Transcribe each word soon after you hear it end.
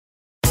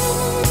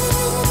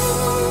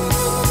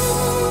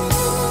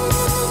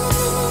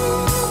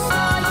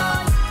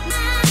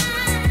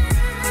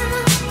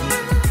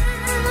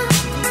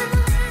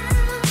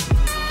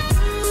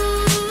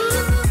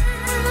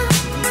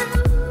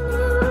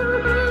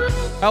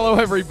Hello,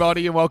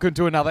 everybody, and welcome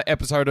to another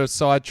episode of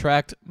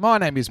Sidetracked. My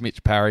name is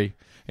Mitch Parry,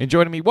 and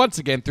joining me once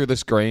again through the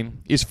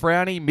screen is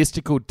Frowny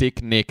Mystical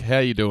Dick Nick. How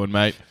you doing,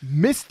 mate?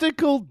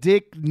 Mystical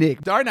Dick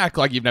Nick. Don't act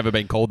like you've never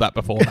been called that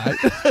before, mate.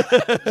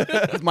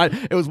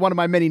 It was one of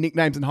my many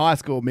nicknames in high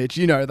school, Mitch.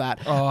 You know that.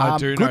 Oh, I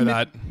do know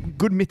that.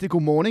 Good Mythical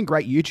Morning,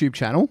 great YouTube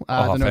channel.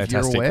 I don't know if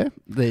you're aware.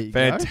 There you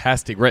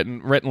Fantastic.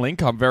 Rhett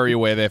Link, I'm very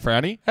aware there,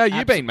 Frowny. How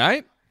you been,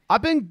 mate?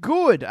 I've been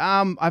good.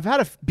 I've had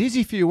a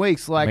busy few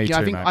weeks. Me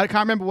too, mate. I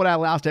can't remember what our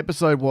last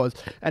episode was,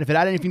 and if it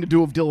had anything to do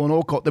with Dylan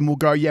Alcott, then we'll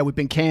go, yeah, we've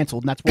been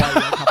cancelled, and that's why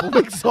we had a couple of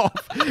weeks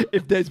off.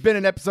 If there's been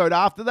an episode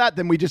after that,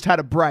 then we just had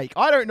a break.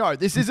 I don't know.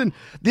 This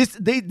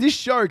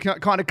show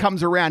kind of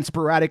comes around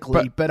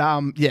sporadically, but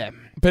yeah.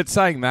 But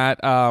saying that,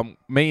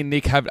 me and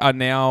Nick are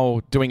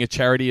now doing a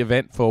charity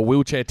event for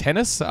wheelchair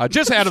tennis,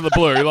 just out of the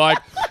blue. Like,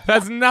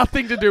 has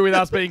nothing to do with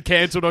us being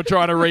cancelled or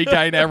trying to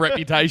regain our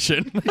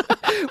reputation.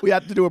 We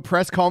had to do a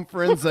press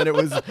conference, and it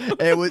was.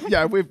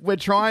 Yeah, we're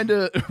trying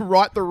to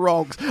right the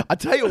wrongs. I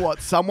tell you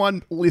what,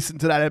 someone listened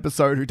to that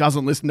episode who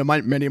doesn't listen to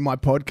many of my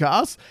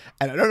podcasts,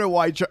 and I don't know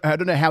why. I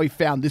don't know how he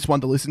found this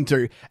one to listen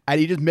to, and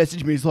he just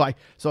messaged me. He's like,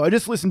 "So I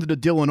just listened to the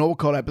Dylan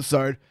Alcott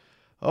episode.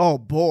 Oh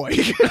boy."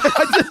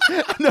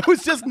 There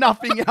was just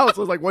nothing else. I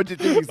was like, "What do you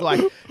think?" He's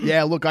like,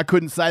 "Yeah, look, I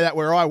couldn't say that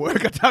where I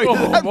work. I tell you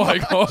that." Oh my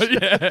god,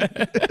 yeah.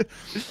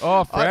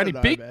 Oh,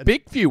 Frowny,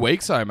 big few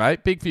weeks though,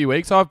 mate. Big few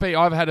weeks. I've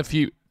had a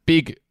few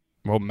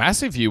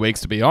massive few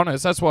weeks to be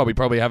honest. That's why we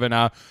probably haven't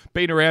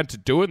been around to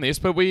doing this.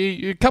 But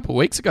a couple of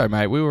weeks ago,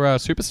 mate, we were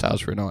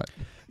superstars for a night.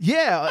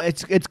 Yeah,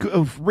 it's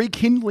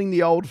rekindling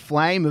the old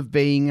flame of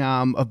being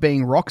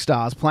rock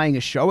stars, playing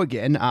a show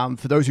again.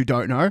 For those who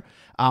don't know,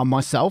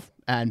 myself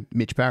and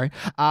Mitch Parry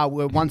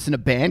were once in a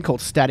band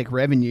called Static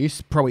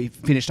Revenues, probably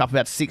finished up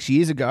about 6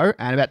 years ago,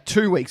 and about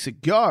 2 weeks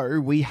ago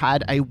we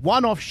had a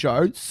one-off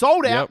show,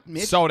 sold out, Yep.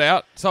 Mitch. Sold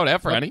out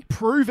for Annie.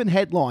 Proven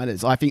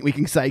headliners, I think we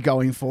can say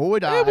going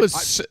forward.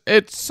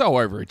 It's so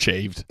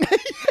overachieved.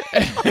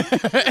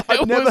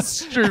 It was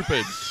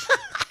stupid.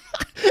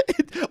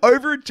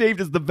 Overachieved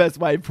is the best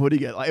way of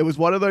putting it. Like, it was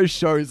one of those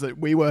shows that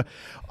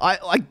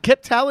I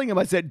kept telling him,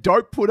 I said,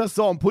 don't put us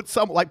on, put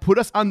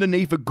us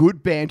underneath a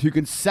good band who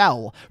can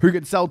sell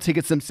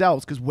tickets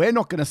themselves, because we're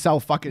not going to sell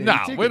fucking any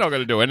tickets. We're not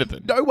going to do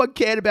anything. No one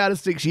cared about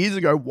us 6 years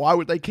ago. Why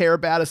would they care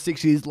about us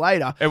 6 years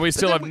later? And we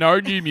still have no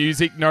new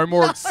music, no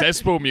more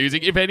accessible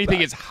music. If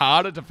anything, it's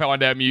harder to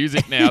find our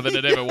music now than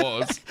it ever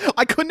was.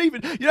 I couldn't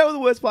even, you know what the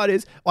worst part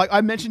is? Like,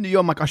 I mentioned to you,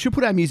 I'm like, I should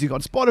put our music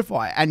on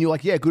Spotify. And you're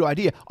like, yeah, good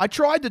idea. I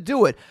tried to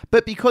do it,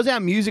 but because our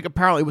music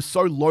apparently was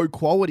so low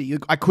quality,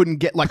 I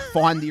couldn't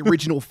find the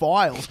original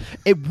files.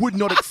 It would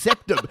not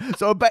accept them.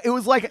 So, but it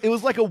was like a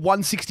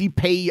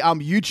 160p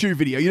YouTube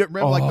video. You don't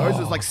remember those?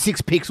 There's like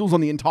 6 pixels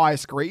on the entire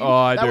screen. Oh,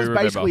 I do That was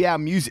remember. Basically our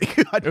music.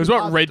 It was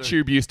what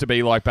RedTube used to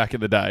be like back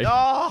in the day.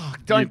 Oh,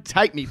 don't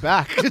take me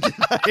back.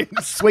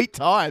 Sweet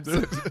times.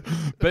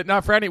 But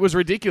no, Fran, it was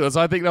ridiculous.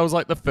 I think that was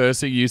like the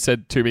first thing you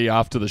said to me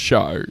after the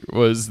show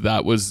was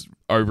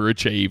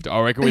overachieved. I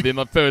reckon within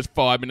the first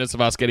 5 minutes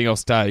of us getting off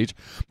stage.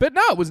 But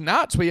no, it was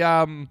nuts. We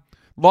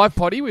live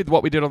potty with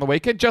what we did on the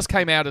weekend just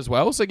came out as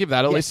well, so give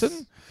that a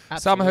listen. Absolutely.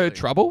 Some heard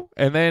Trouble,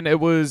 and then it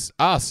was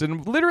us.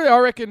 And literally, I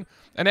reckon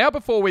an hour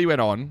before we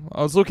went on,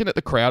 I was looking at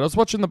the crowd. I was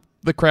watching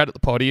the crowd at the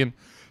potty, and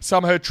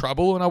some heard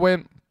Trouble, and I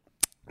went,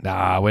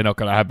 nah, we're not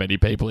going to have many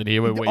people in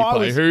here when we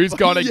play. Who's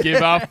going to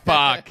give a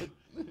fuck?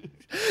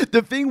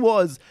 The thing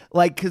was,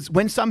 like, because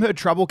when Some Heard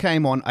Trouble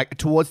came on,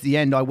 towards the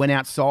end, I went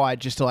outside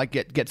just to, like,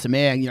 get some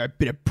air, and, a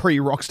bit of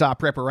pre-Rockstar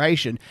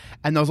preparation,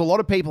 and there was a lot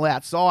of people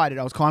outside,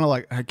 and I was kind of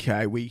like,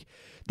 okay,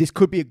 this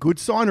could be a good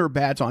sign or a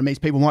bad sign. It means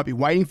people might be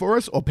waiting for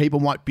us, or people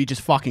might be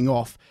just fucking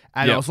off.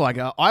 And I was like,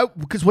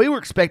 because we were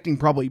expecting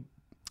probably,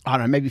 I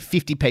don't know, maybe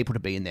 50 people to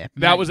be in there.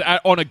 That was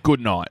on a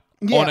good night.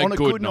 Yeah, on a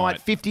good night,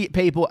 50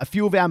 people, a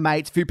few of our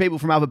mates, a few people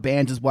from other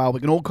bands as well. We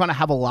can all kind of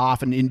have a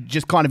laugh and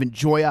just kind of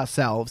enjoy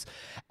ourselves.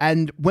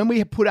 And when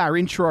we put our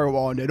intro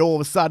on, and all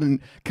of a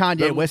sudden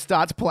Kanye West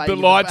starts playing. The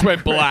lights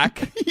went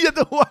black. Yeah,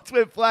 the lights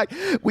went black.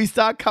 We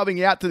start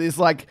coming out to this,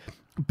 like,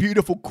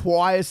 beautiful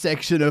choir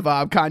section of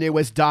Kanye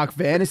West's Dark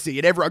Fantasy,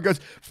 and everyone goes,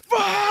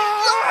 fuck!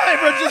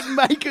 Everyone's just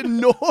making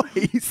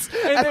noise.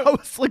 And I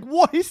was like,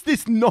 what is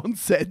this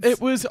nonsense?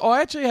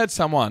 I actually had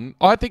someone,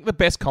 I think the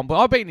best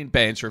compliment, I've been in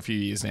bands for a few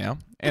years now,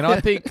 and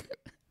I think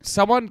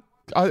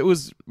it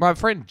was my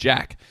friend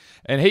Jack,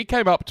 and he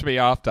came up to me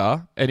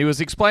after, and he was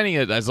explaining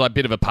it as like a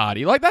bit of a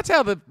party. Like, that's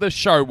how the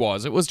show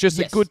was. It was just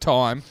a good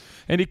time.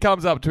 And he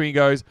comes up to me and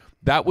goes,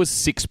 that was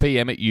 6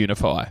 p.m. at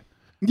Unify.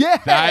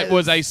 Yeah, that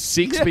was a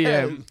 6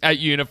 p.m. at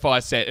Unify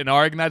set, and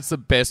I reckon that's the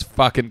best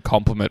fucking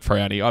compliment for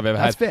Annie I've ever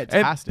had. That's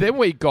fantastic. And then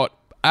we got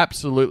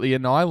absolutely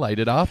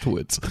annihilated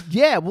afterwards.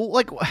 Yeah, well,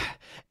 like,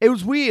 it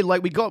was weird.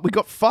 Like we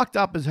got fucked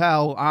up as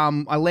hell.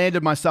 I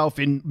landed myself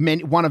in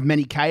one of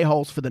many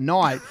K-holes for the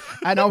night,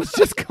 and I was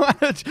just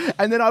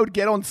and then I would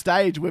get on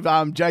stage with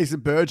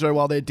Jason Burjo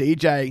while they're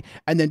DJing,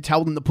 and then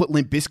tell them to put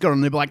Limp Bizkit on,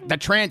 and they'd be like, the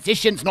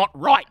transition's not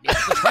right.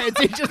 The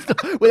transition's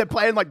where they're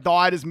playing like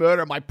Died as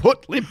Murder. I'm like,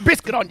 put Limp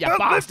Bizkit on, you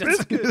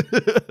bastards.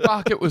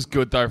 Fuck, it was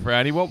good though,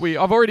 Frowny.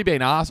 I've already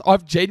been asked.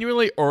 I've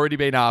genuinely already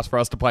been asked for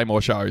us to play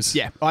more shows.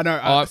 Yeah, I know.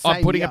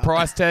 I'm putting a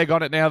price tag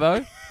on it now,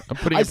 though. I'm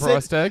putting a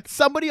price tag.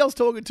 Somebody I was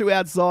talking to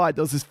outside,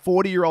 there was this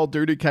 40-year-old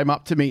dude who came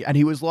up to me and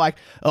he was like,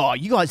 oh,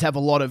 you guys have a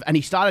lot of... And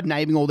he started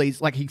naming all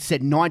these, like he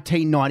said,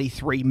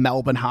 1993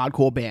 Melbourne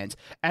hardcore bands.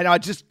 And I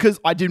just, because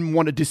I didn't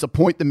want to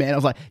disappoint the man, I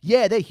was like,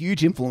 yeah, they're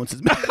huge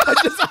influences, man.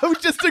 I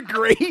would just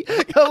agree.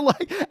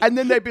 And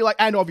then they'd be like,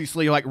 and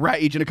obviously like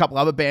Rage and a couple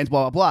other bands,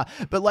 blah, blah,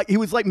 blah. But like he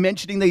was like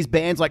mentioning these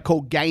bands like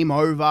called Game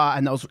Over,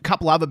 and there was a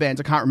couple other bands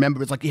I can't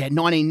remember. It's like, yeah,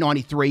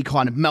 1993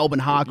 kind of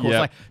Melbourne hardcore. It's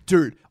like,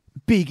 dude,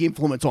 big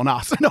influence on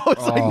us. And I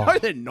was like, no,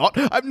 they're not.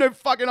 I have no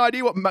fucking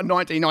idea what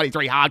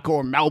 1993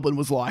 hardcore in Melbourne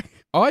was like.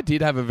 I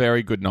did have a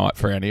very good night,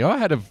 Franny. I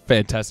had a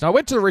fantastic night. I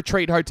went to the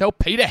Retreat Hotel.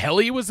 Peter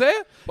Helly was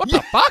there. What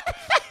the fuck?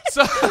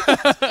 So,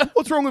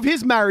 what's wrong with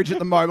his marriage at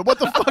the moment? What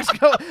the fuck's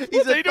going on?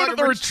 What's he doing at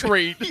the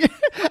retreat?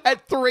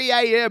 At 3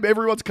 a.m.,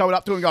 everyone's coming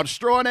up to him and going,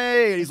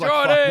 Strawny. And he's like,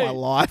 fuck my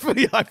life.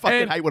 I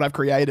fucking hate what I've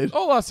created.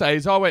 All I say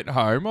is I went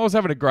home. I was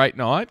having a great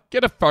night.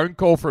 Get a phone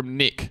call from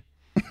Nick.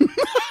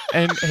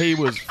 And he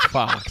was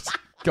fucked.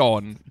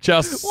 Gone.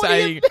 Just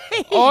saying,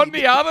 on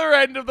the other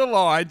end of the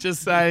line,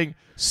 just saying,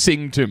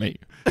 sing to me.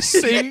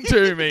 Sing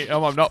to me.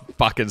 Oh, I'm not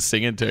fucking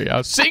singing to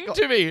you. Sing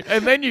to me.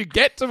 And then you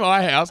get to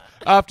my house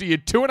after your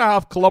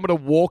 2.5 kilometre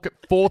walk at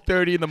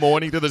 4:30 in the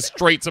morning to the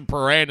streets of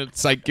Paran and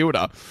St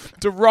Kilda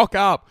to rock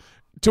up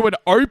to an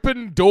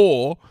open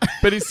door,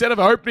 but instead of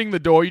opening the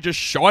door, you just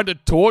shined a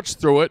torch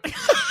through it.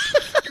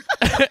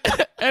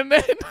 And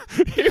then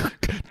you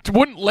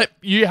wouldn't let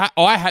you.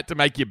 I had to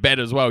make your bed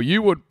as well.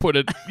 You would put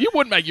it. You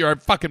wouldn't make your own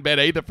fucking bed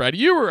either, Fred.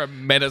 You were a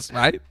menace,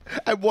 mate.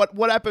 And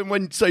what happened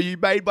when? So you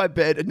made my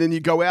bed, and then you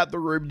go out the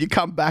room, and you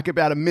come back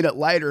about a minute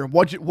later, and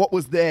what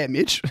was there,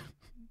 Mitch?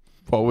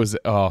 What was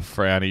it? Oh,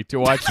 Frowny.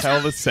 Do I tell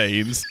the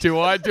scenes? Do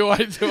I? You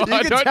can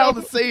tell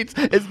the scenes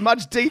as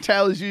much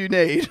detail as you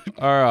need.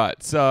 All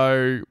right.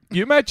 So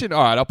you imagine.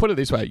 All right. I'll put it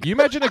this way. You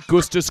imagine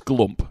Augustus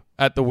Glump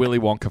at the Willy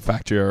Wonka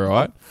factory. All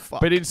right.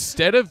 But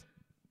instead of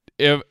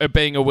it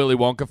being a Willy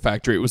Wonka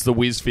factory, it was the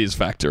Whiz Fizz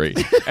factory.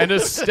 And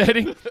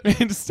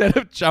instead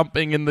of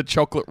jumping in the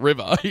chocolate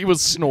river, he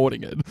was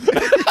snorting it.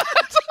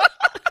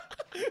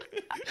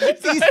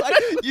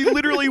 You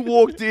literally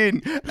walked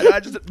in and I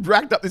just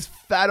racked up this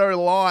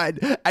fat-o line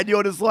and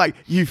you're just like,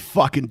 you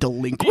fucking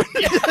delinquent.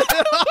 And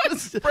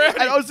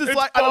I was just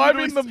like, 5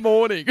 in the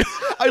morning.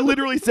 I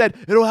literally said,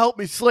 it'll help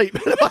me sleep.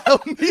 It'll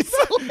help me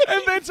sleep.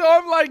 And then so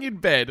I'm laying in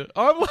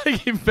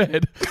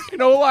bed.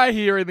 And all I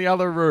hear in the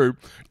other room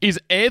is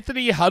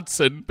Anthony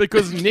Hudson,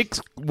 because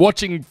Nick's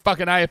watching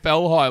fucking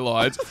AFL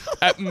highlights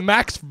at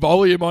max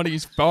volume on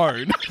his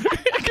phone.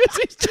 Because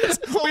he's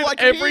just with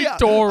every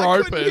door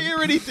open. I couldn't hear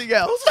anything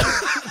else.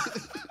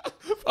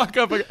 Fuck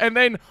up. And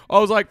then I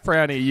was like,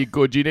 Frowny, are you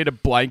good? You need a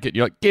blanket.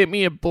 You're like, get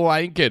me a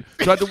blanket.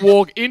 So I had to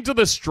walk into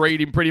the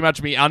street in pretty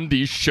much me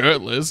undies,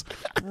 shirtless,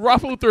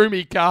 ruffle through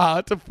me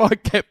car to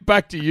get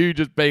back to you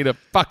just being a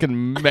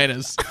fucking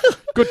menace.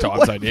 Good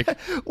times, Nick.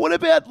 What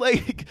about,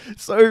 like,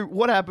 so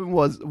what happened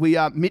was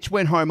Mitch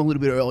went home a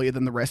little bit earlier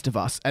than the rest of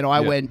us, and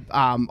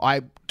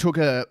I took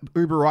a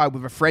Uber ride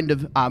with a friend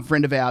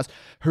of ours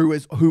who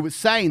was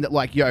saying that,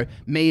 like, yo,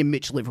 me and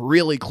Mitch live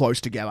really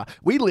close together.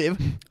 We live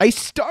a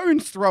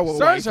stone's throw away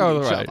from each other.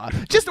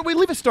 We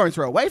live a stone's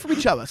throw away from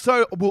each other.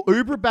 So we'll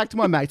Uber back to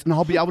my mate's, and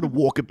I'll be able to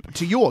walk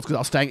to yours because I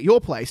was staying at your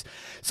place.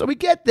 So we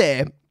get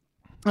there.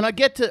 And I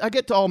get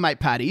to old mate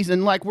Paddy's,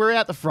 and like we're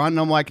out the front, and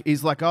I'm like,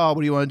 he's like, oh,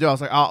 what do you want to do? I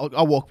was like, oh,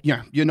 I'll walk. You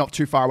know, you're not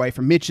too far away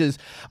from Mitch's.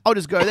 I'll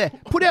just go there.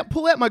 Pull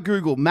out my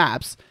Google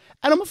Maps,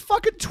 and I'm a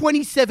fucking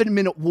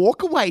 27-minute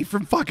walk away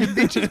from fucking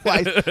Mitch's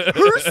place.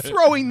 Who's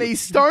throwing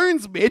these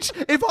stones, Mitch?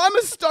 If I'm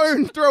a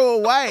stone throw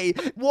away,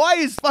 why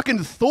is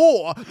fucking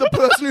Thor the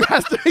person who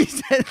has to be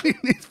sending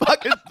these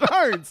fucking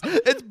stones?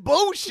 It's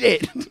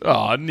bullshit.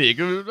 Oh, Nick,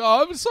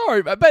 I'm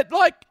sorry, but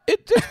like,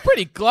 it's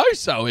pretty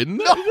close, though,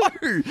 isn't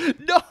it?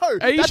 No.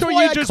 Are you sure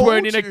you just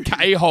weren't in a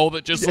K-hole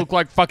that just looked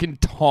like fucking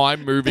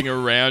time moving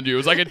around you? It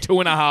was like a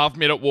 2.5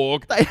 minute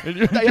walk.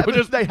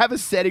 They have a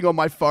setting on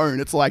my phone.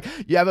 It's like,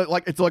 you have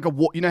it's like a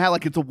you know how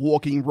like it's a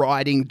walking,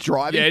 riding,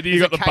 driving. Yeah, you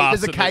got the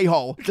bus. There's a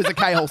K-hole. There's a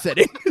K-hole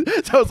setting.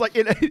 So it's like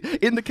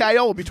in the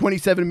K-hole it'll be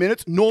 27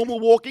 minutes. Normal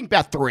walking,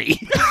 about 3.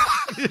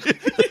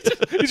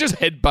 He's just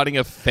headbutting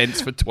a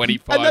fence for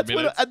 25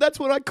 minutes. And that's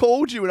when I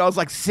called you and I was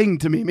like, sing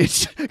to me,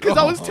 Mitch. Because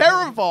I was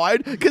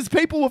terrified because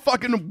people were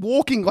fucking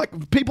walking,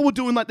 like people were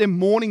doing like their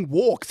morning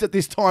walks at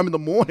this time in the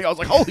morning. I was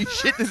like, holy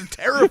shit, this is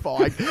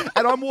terrifying.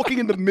 And I'm walking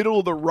in the middle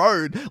of the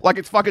road like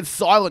it's fucking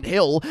Silent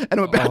Hill and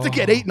I'm about to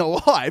get eaten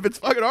alive. It's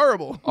fucking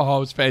horrible. Oh, it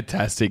was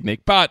fantastic,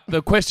 Nick. But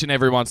the question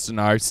everyone wants to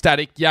know,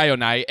 Static, yay or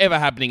nay, ever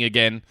happening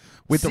again?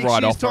 With the 6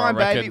 right years offer, time, I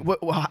reckon. baby.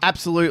 Well,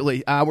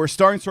 absolutely. We're a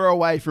stone's throw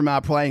away from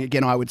playing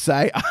again, I would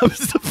say.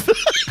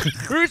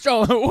 Who's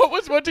throwing?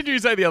 What did you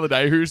say the other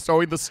day? Who's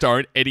throwing the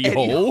stone? Eddie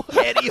Hall.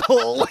 Eddie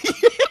Hall.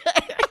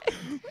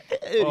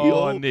 Eddie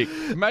Hall. Nick.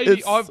 Maybe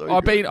It's so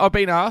I've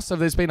been asked if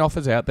there's been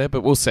offers out there,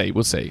 but we'll see.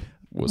 We'll see.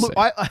 Look,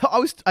 I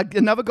was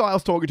another guy I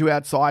was talking to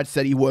outside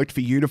said he worked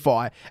for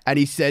Unify, and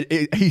he said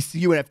he's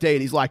UNFD,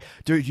 and he's like,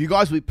 "Dude, you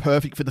guys would be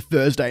perfect for the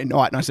Thursday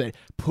night." And I said,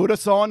 "Put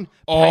us on,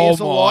 pay us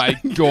a lot."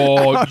 Oh my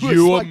god! I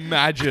You was like,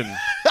 imagine,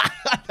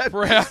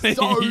 Brownie,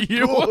 so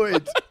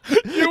good.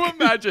 you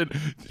imagine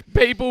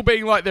people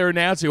being like they're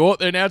announcing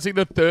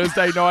the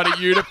Thursday night at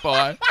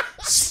Unify,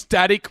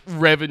 static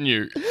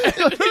revenue. Who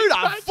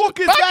the fuck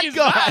is that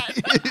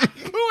guy?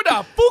 Who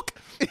the fuck?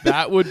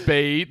 That would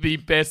be the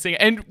best thing.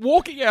 And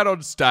walking out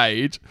on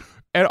stage,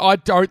 and I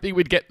don't think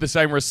we'd get the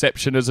same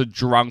reception as a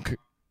drunk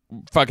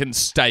fucking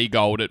stay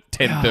gold at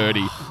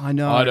 10:30. I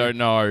know. I don't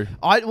know.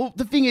 Well,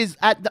 the thing is,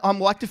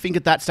 I'm like to think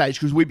at that stage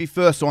because we'd be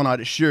first on,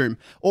 I'd assume,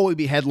 or we'd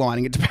be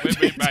headlining. It depends.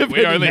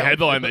 We only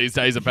headline these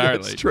days,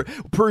 apparently. That's true.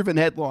 Proven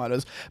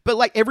headliners. But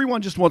like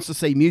everyone just wants to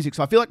see music,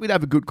 so I feel like we'd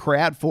have a good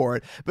crowd for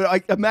it. But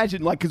I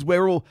imagine like because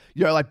we're all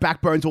like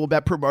Backbone's all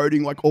about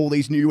promoting like all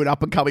these new and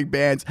up and coming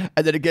bands,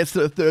 and then it gets to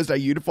the Thursday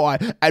Unify,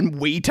 and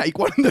we take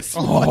one of the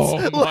slots.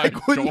 Oh, my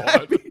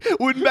God.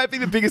 Wouldn't that be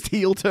the biggest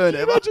heel turn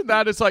ever? Imagine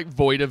that. It's like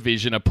Void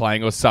Vision are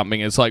playing or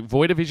something. It's like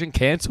Void Vision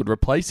cancelled,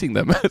 replacing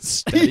them as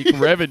static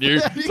revenue.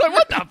 It's like,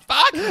 what the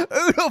fuck?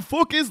 Who the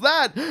fuck is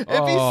that? It'd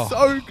be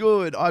so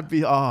good. I'd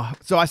be,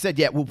 So I said,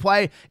 yeah, we'll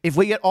play. If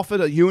we get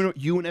offered a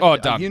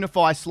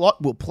Unify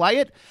slot, we'll play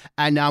it,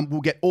 and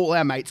we'll get all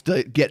our mates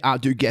to get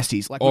do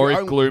guesties. Like, Or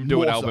if Gloom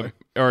do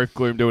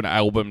an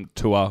album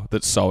tour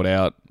that's sold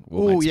out,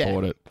 we'll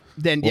support it.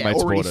 Then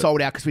already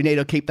sold out because we need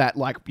to keep that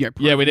like we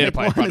need to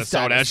play in front of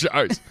sold out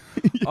shows.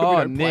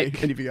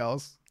 Nick, anything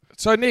else?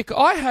 So Nick,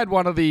 I've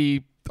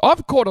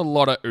caught a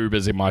lot of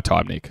Ubers in my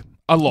time, Nick.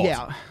 A lot.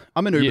 Yeah,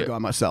 I'm an Uber guy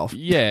myself.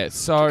 Yeah,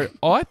 so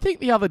I think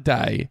the other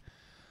day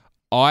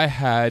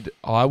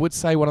I would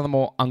say, one of the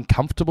more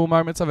uncomfortable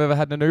moments I've ever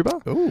had in an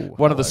Uber. Ooh,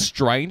 one of the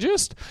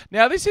strangest.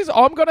 Now,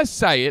 I'm going to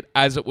say it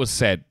as it was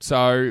said.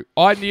 So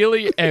I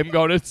nearly am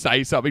going to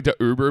say something to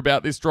Uber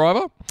about this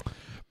driver,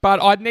 but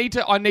I need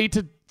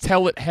to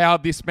tell it how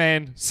this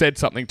man said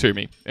something to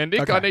me. And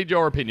Nick, I need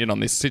your opinion on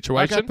this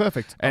situation. Okay,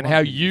 perfect. And how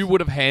you would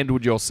have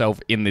handled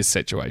yourself in this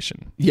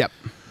situation. Yep.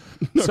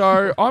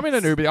 So I'm in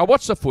an Uber. I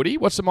watched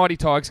the Mighty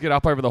Tigers get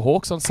up over the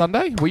Hawks on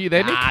Sunday. Were you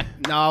there, Nick?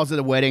 No, I was at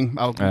a wedding.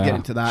 I'll get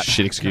into that.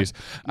 Shit excuse.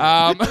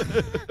 That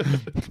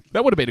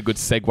would have been a good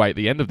segue at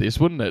the end of this,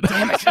 wouldn't it?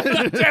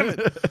 Damn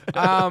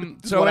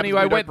it. So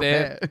anyway,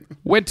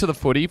 went to the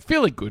footy.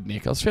 Feeling good,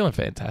 Nick. I was feeling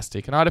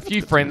fantastic. And I had a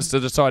few friends to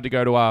decide to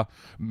go to our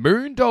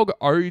Moondog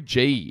OG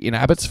in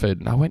Abbotsford.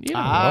 And I went, you know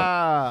what?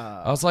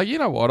 I was like, you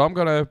know what? I'm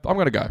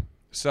gonna go.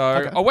 So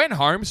I went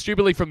home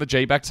stupidly from the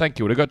G back to St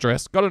Kilda, got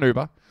dressed, got an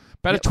Uber.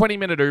 About a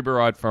 20-minute Uber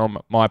ride from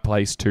my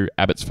place to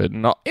Abbotsford.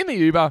 And in the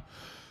Uber,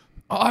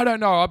 I don't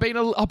know. I've been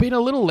a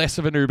little less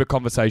of an Uber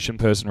conversation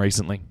person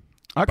recently.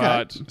 Okay.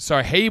 But,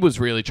 so he was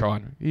really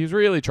trying. He was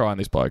really trying,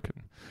 this bloke.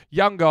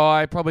 Young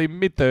guy, probably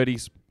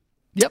mid-30s.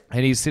 Yep.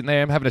 And he's sitting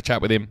there. I'm having a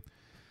chat with him.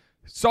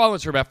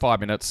 Silence for about 5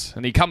 minutes.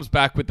 And he comes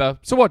back with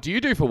so what do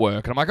you do for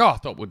work? And I'm like, I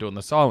thought we're doing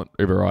the silent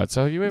Uber ride.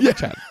 So we're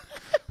chatting.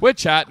 We're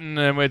chatting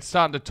and we're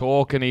starting to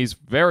talk. And he's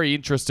very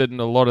interested in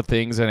a lot of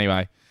things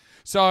anyway.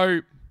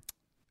 So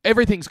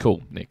everything's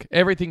cool, Nick.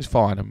 Everything's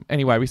fine.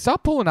 Anyway, we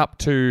start pulling up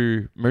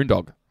to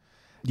Moondog.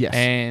 Yes.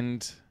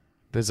 And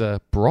there's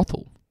a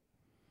brothel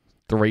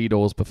 3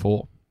 doors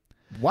before.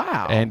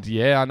 Wow. And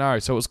yeah, I know.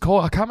 So it was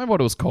called, I can't remember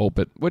what it was called,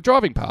 but we're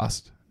driving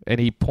past and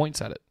he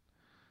points at it.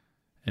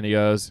 And he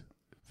goes,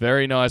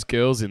 very nice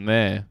girls in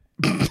there.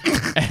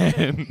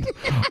 And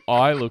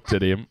I looked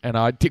at him and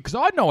because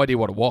I had no idea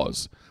what it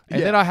was.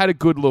 And then I had a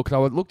good look and I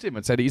looked at him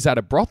and said, is that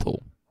a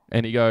brothel?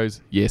 And he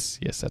goes, yes,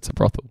 that's a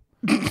brothel.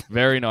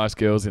 Very nice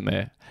girls in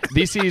there.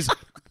 This is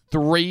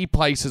 3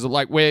 places,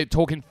 like we're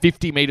talking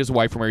 50 meters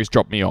away from where he's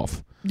dropped me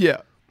off.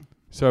 Yeah.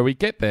 So we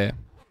get there,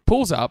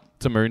 pulls up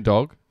to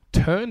Moondog,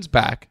 turns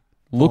back,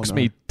 looks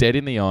me dead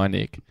in the eye,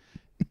 Nick.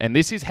 And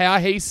this is how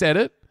he said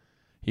it.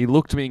 He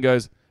looked at me and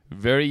goes,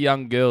 very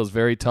young girls,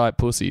 very tight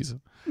pussies.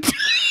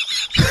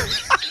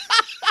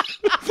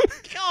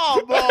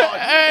 Come on.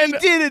 And he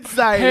didn't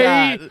say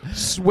that. He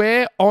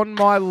swear on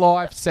my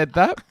life said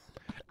that.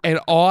 And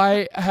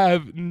I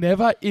have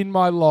never in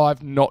my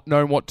life not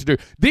known what to do.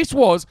 This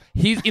was,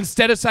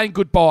 instead of saying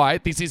goodbye,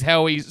 this is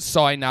how he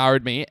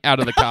sayonara'd me out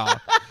of the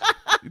car.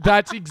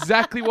 That's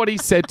exactly what he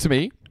said to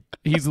me.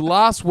 His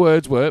last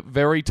words were,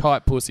 very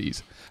tight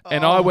pussies.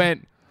 And I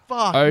went,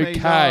 fuck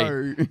okay.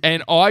 Me, no.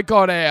 And I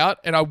got out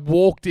and I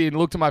walked in,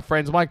 looked at my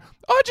friends. I'm like,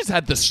 I just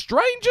had the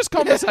strangest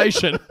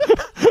conversation.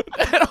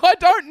 And I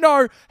don't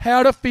know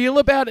how to feel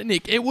about it,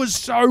 Nick. It was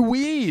so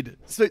weird.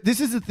 So this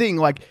is the thing,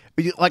 like,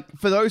 like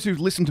for those who've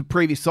listened to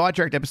previous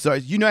Sidetracked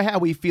episodes, you know how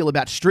we feel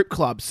about strip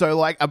clubs. So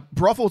like a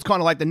brothel's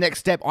kind of like the next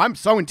step. I'm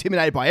so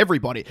intimidated by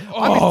everybody.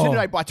 I'm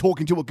intimidated by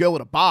talking to a girl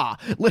at a bar,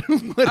 let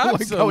alone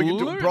going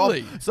into a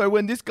brothel. So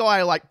when this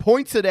guy like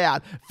points it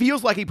out,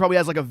 feels like he probably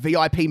has like a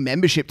VIP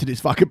membership to this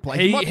fucking place.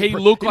 He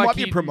looked like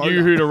he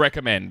knew who to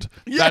recommend.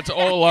 That's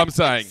all I'm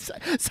saying.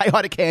 Say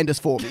hi to Candace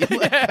for me.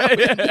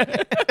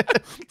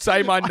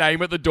 Say my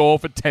name at the door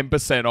for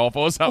 10% off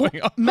or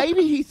something.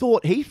 Maybe he's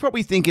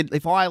probably thinking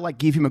if I like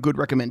give him a good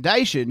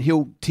recommendation,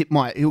 he'll give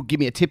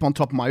me a tip on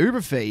top of my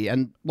Uber fee,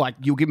 and like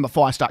you'll give him a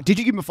 5-star. Did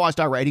you give him a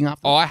 5-star rating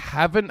after? I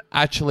haven't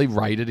actually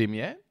rated him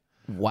yet.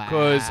 Wow.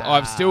 Because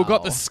I've still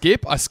got the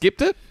skip. I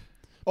skipped it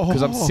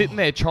because I'm sitting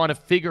there trying to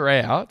figure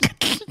out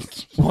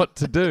what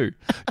to do.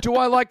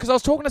 Because I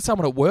was talking to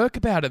someone at work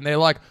about it, and they're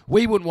like,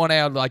 we wouldn't want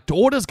our like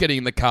daughters getting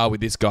in the car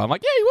with this guy. I'm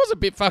like, yeah, he was a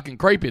bit fucking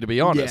creepy, to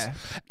be honest.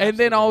 Yeah, and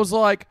then I was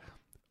like,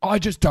 I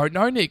just don't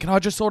know, Nick, and I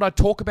just thought I'd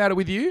talk about it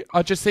with you.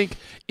 I just think,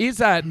 is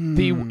that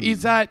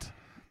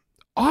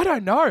I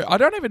don't know. I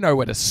don't even know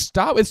where to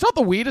start. It's not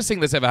the weirdest thing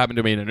that's ever happened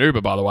to me in an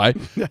Uber, by the way,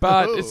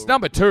 but it's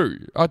number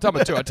two. I'll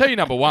tell you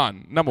number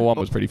one. Number one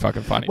was pretty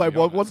fucking funny. Wait,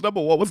 what's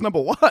number one? What's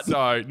number one?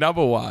 So,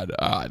 number one.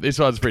 This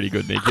one's pretty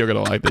good, Nick. You're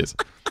going to like this.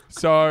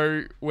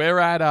 So, we're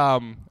at,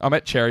 I'm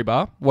at Cherry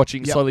Bar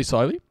watching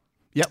Slowly.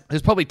 Yep.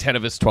 There's probably 10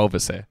 of us, 12 of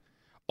us there.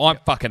 I'm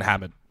fucking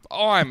hammered.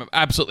 I'm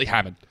absolutely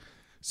hammered.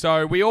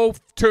 So, we all,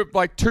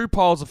 two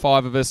piles of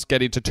 5 of us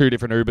get into 2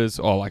 different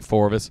Ubers, or like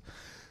 4 of us.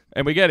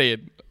 And we get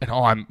in, and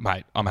I'm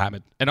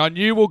hammered. And I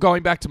knew we were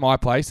going back to my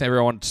place, and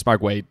everyone wanted to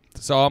smoke weed.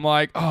 So I'm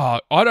like, I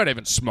don't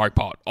even smoke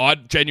pot. I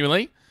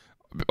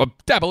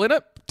dabble in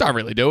it, don't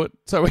really do it.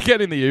 So we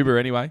get in the Uber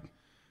anyway.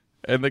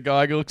 And the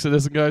guy looks at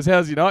us and goes,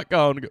 how's your night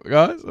going,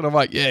 guys? And I'm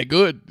like, yeah,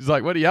 good. He's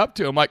like, what are you up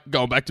to? I'm like,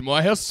 going back to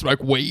my house to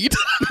smoke weed.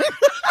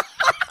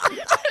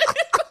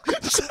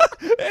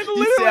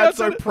 You sound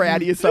so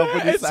proud of yourself when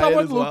you say it as well.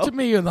 Someone looked at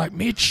me and like,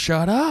 Mitch,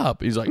 shut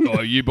up. He's like,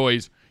 oh, you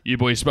boys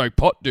smoke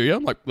pot, do you?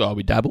 I'm like, oh,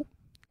 we dabble.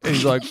 And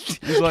he's like,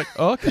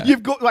 okay.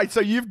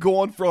 You've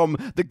gone from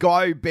the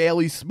guy who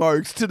barely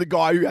smokes to the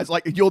guy who has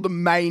like, you're the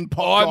main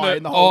pot guy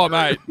in the whole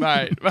group.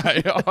 mate.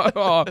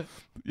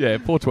 Yeah,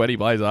 420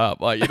 blaze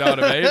up. Like, you know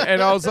what I mean?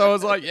 And I was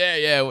like,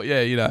 yeah,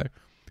 you know.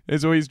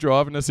 And so he's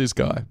driving us, this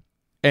guy.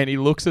 And he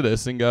looks at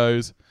us and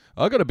goes,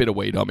 I got a bit of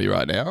weed on me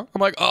right now.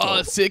 I'm like,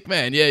 oh, sick,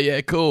 man.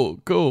 Yeah, cool.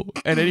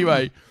 And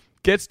anyway,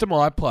 gets to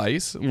my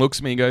place and looks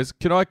at me and goes,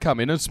 can I come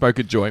in and smoke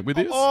a joint with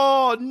you?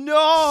 Oh,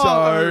 no.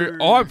 So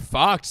I'm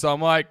fucked. So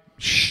I'm like,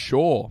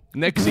 sure.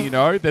 Next thing you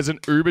know, there's an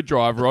Uber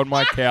driver on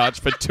my couch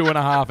for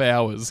 2.5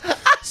 hours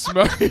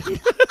smoking.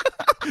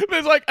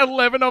 There's like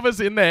 11 of us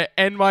in there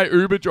and my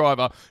Uber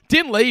driver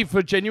didn't leave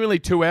for genuinely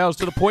 2 hours,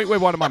 to the point where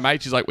one of my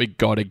mates is like, we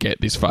got to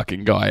get this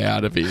fucking guy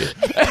out of here.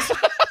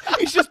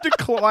 He's just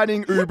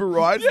declining Uber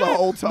rides the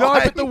whole time. No,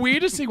 but the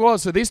weirdest thing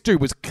was, so this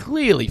dude was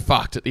clearly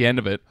fucked at the end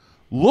of it,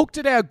 looked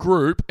at our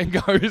group and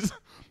goes,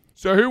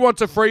 so who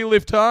wants a free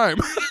lift home?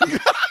 I'm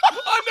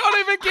not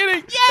even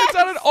kidding. Yes! They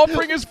started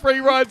offering us free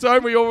rides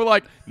home. We all were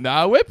like,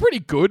 nah, we're pretty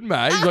good,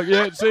 mate. He's like,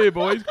 yeah, see you,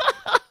 boys.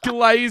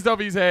 Glazed off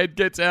his head,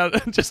 gets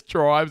out and just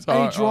drives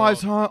home. He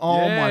drives home.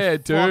 Oh, yeah, my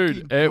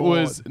dude. God. It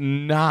was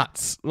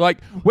nuts. Like,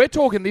 we're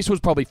talking, this was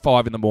probably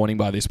 5 a.m.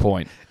 by this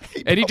point.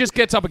 And he just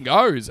gets up and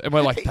goes. And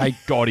we're like, thank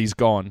God he's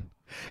gone.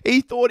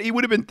 He thought he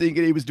would have been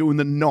thinking he was doing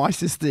the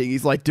nicest thing.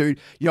 He's like, dude,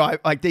 you know,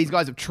 like these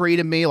guys have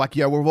treated me like,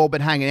 you know, we've all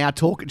been hanging out,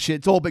 talking shit.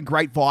 It's all been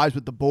great vibes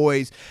with the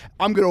boys.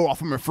 I'm going to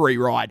offer him a free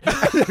ride.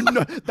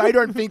 No, they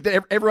don't think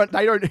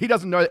that he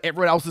doesn't know that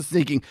everyone else is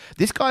thinking,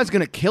 this guy's going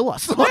to kill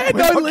us. Like,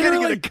 we're not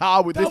getting in a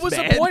car with this man.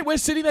 That was the point. We're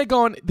sitting there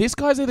going, this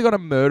guy's either going to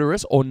murder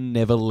us or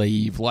never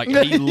leave. Like,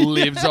 he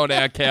lives on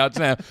our couch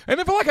now. And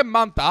then for like a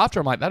month after,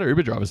 I'm like, that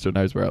Uber driver still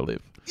knows where I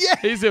live. Yeah.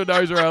 He still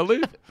knows where I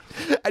live.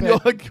 And you're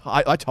like,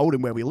 I told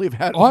him where we live.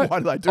 Why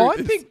did I do this?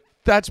 I think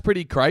that's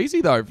pretty crazy,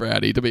 though,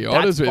 Froudy, to be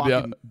honest with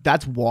you.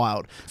 That's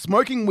wild.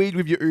 Smoking weed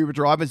with your Uber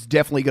driver is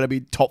definitely going to be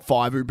top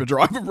 5 Uber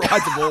driver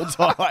rides of all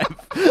time.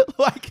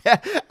 Like,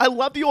 I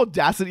love the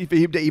audacity for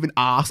him to even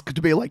ask,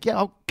 to be like,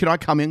 yeah, can I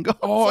come in, guys?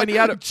 Oh, like, and he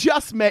had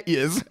just met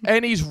yous.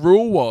 And his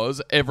rule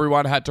was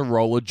everyone had to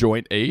roll a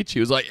joint each. He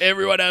was like,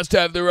 everyone has to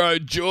have their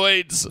own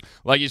joints.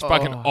 Like he's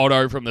fucking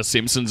Otto from The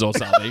Simpsons or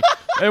something.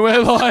 And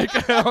we're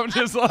like, I'm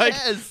just like,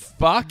 yes.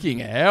 Fucking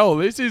hell,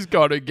 this is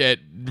got to get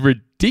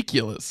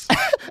ridiculous.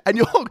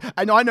 And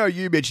I know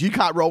you, Mitch. You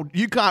can't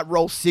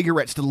roll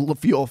cigarettes for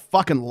your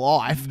fucking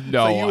life.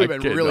 No, so you would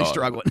have been really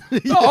struggling.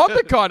 No, I'm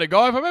the kind of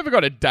guy. If I'm ever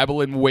going to dabble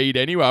in weed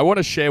anyway, I want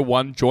to share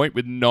one joint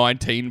with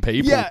 19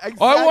 people. Yeah,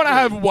 exactly. I want to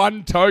have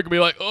one toke and be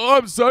like, oh,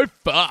 I'm so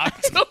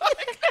fucked.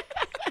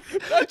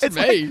 That's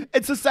me. Like,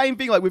 it's the same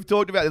thing like we've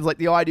talked about. It's like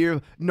the idea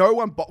of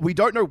we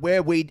don't know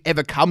where weed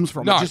ever comes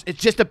from. No. It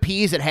just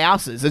appears at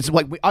houses. It's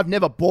like I've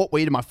never bought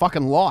weed in my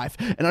fucking life,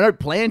 and I don't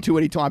plan to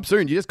anytime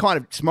soon. You just kind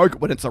of smoke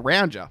it when it's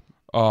around you.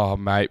 Oh,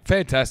 mate.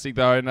 Fantastic,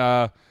 though. And,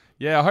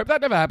 yeah, I hope that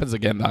never happens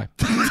again, though.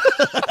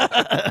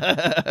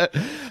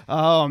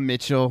 Oh,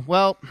 Mitchell.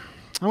 Well,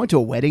 I went to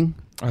a wedding,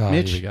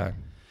 Mitch. Here we go.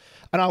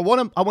 And I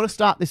want to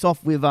start this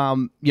off with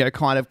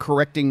kind of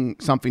correcting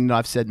something that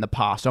I've said in the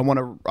past. I want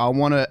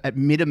to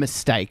admit a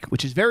mistake,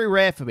 which is very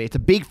rare for me. It's a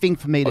big thing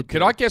for me to do.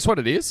 Could I guess what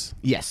it is?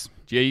 Yes.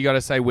 Yeah, you got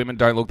to say women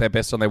don't look their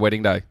best on their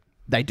wedding day.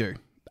 They do.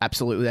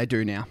 Absolutely, they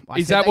do now.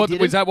 Is that what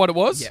it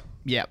was?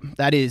 Yeah,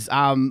 that is.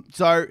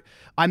 So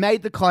I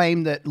made the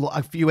claim that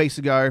a few weeks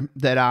ago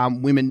that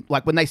women,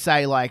 like when they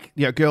say like,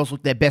 girls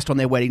look their best on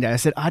their wedding day, I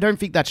said, I don't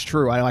think that's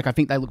true. I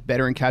think they look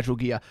better in casual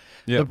gear.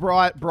 Yep.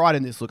 The bride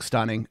in this looks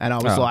stunning. And I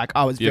was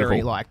I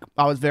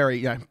was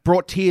very,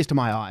 brought tears to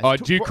my eyes. Oh,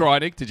 did you cry,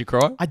 Nick? Did you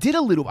cry? I did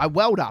a little. I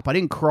welled up. I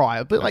didn't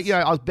cry. But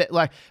I was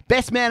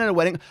best man at a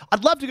wedding.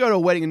 I'd love to go to a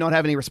wedding and not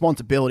have any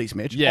responsibilities,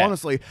 Mitch. Yeah.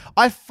 Honestly,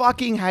 I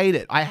fucking hate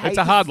it. It's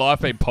a hard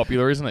life being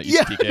popular, isn't it? You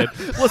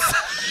dickhead. Well,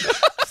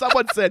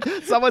 someone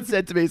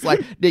said to me, it's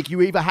like, Nick,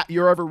 you either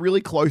you're either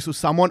really close with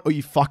someone or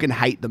you fucking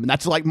hate them, and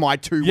that's like my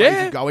two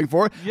ways of going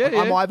for it.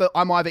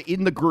 I'm either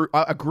in the group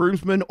a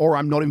groomsman or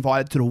I'm not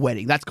invited to the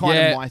wedding. That's kind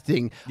of my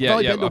thing. I've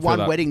only been to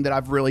one wedding that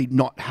I've really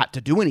not had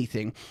to do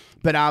anything.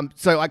 But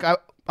so like I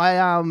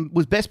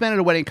was best man at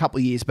a wedding a couple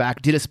of years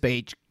back, did a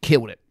speech,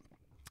 killed it.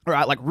 All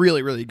right, like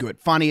really, really good.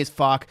 Funny as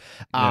fuck.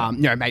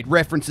 Made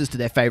references to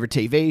their favorite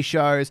TV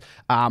shows.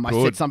 I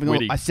said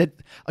something. I said,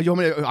 you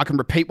want me to, I can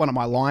repeat one of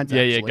my lines.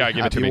 Yeah, go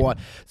give it to me. What.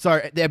 So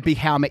there'd be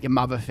How I Met Your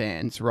Mother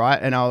fans, right?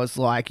 And I was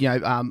like,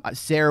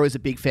 Sarah was a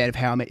big fan of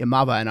How I Met Your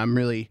Mother, and I'm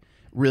really,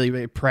 really,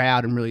 really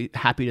proud and really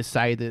happy to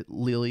say that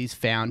Lily's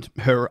found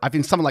her. I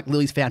think something like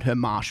Lily's found her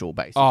Marshall,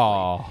 basically.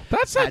 Oh,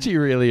 that's actually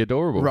really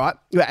adorable, right?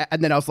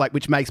 And then I was like,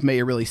 which makes me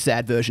a really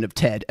sad version of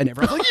Ted, and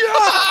everyone's like,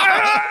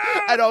 yeah.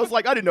 And I was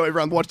like, I didn't know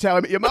everyone watched How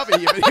I Met Your Mother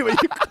here, but he was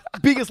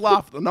biggest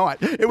laugh of the night.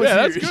 It was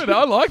that's huge. good.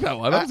 I like that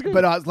one. That's good.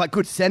 But I was like,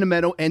 good,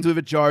 sentimental, ends with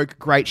a joke,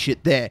 great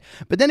shit there.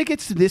 But then it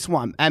gets to this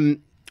one,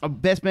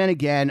 best man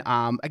again.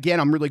 Again,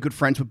 I'm really good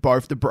friends with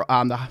both the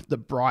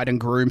bride and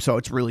groom, so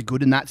it's really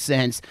good in that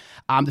sense.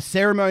 The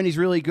ceremony's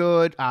really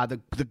good.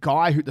 The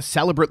guy the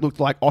celebrant looked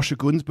like Osher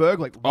Gunsberg,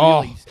 like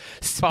really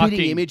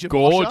spitting image of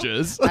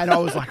gorgeous. Osher. And I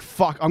was like,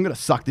 fuck, I'm gonna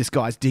suck this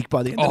guy's dick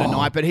by the end of the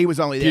night. But he was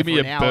only there for an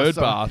hour. Give me a bird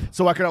bath.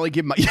 So I can only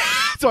give him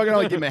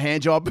a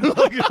hand job.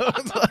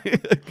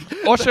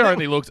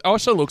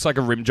 Osher looks like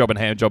a rim job and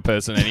hand job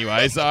person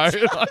anyway. So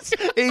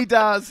he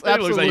does. He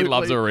looks like he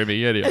loves a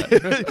rimmy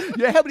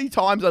anyway. How many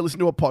times I listen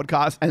to a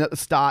podcast and at the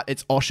start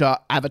it's Osher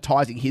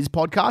advertising his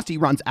podcast. He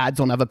runs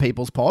ads on other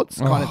people's pods,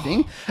 kind of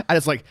thing. And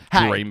it's like, hey,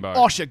 Dreamboat.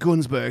 Osher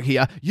Gunsberg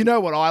here. You know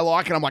what I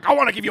like? And I'm like, I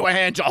want to give you a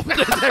hand job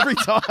every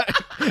time.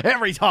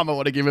 Every time I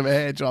want to give him a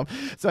hand job.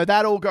 So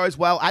that all goes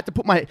well.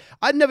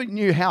 I never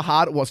knew how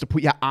hard it was to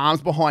put your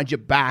arms behind your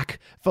back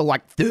for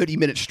like 30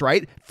 minutes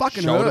straight.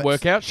 Fucking shoulder hurts.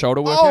 workout.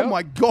 Oh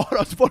my God. I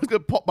was going to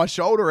pop my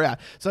shoulder out.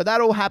 So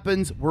that all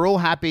happens. We're all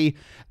happy.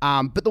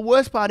 But the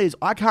worst part is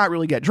I can't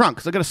really get drunk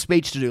because I've got a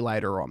speech to do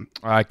later on.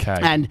 Okay.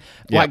 And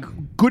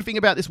good thing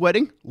about this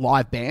wedding,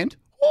 live band.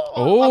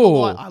 I love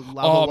a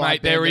live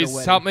mate, band there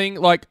is something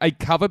like a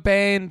cover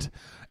band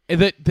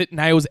that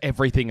nails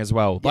everything as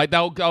well. Like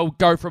they'll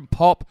go from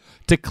pop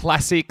to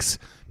classics,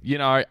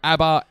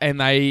 ABBA, and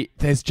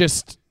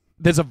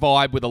there's a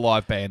vibe with a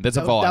live band. There's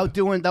a vibe.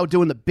 They were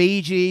doing the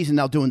Bee Gees, and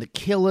they were doing the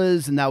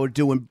Killers, and they were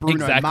doing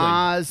Bruno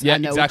Mars. Yeah,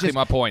 and exactly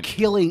my point.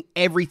 Killing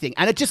everything,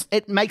 and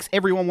it makes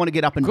everyone want to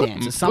get up and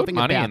dance. There's something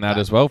money about in that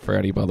as well,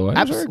 Freddie. By the way,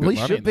 absolutely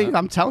should be.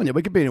 I'm telling you,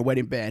 we could be in a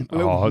wedding band.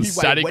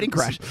 Wedding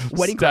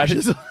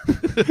crashes.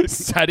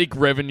 Static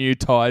revenue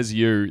ties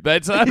you.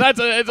 That's got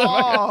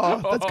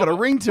a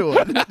ring to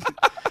it.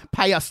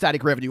 Pay us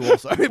static revenue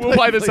also. We'll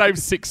play the same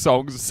 6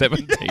 songs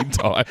 17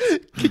 times.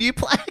 Can you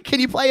play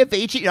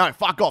Avicii? No,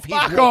 fuck off.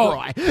 Fuck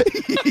off.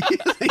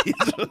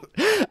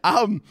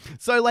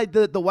 So like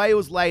the way it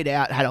was laid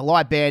out, had a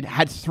live band,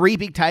 had 3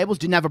 big tables,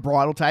 didn't have a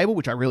bridal table,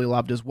 which I really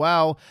loved as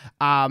well.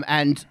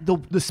 And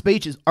the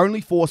speeches, only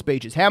 4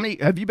 speeches. How many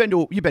have you been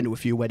to? You've been to a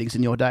few weddings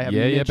in your day, haven't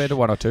you? Yeah, been to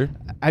 1 or 2.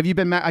 Have you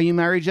been? Are you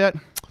married yet?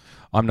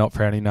 I'm not,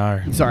 Frowny,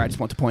 no. Sorry, I just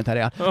want to point that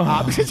out.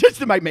 Just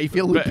to make me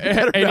feel a little bit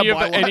better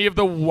any of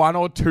the 1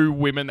 or 2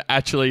 women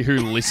actually who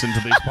listen to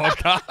this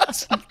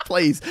podcast.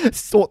 Please,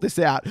 sort this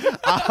out.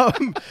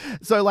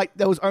 So, like,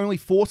 there was only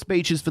 4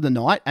 speeches for the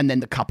night, and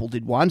then the couple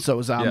did one. So it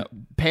was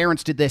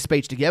parents did their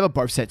speech together,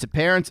 both sets of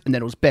parents, and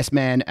then it was best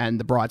man and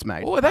the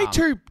bridesmaid. Oh, are they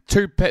two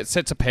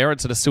sets of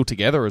parents that are still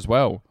together as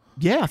well?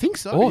 Yeah, I think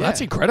so. Oh,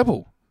 that's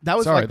incredible. That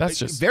was that's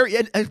just very.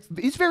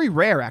 It's very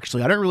rare,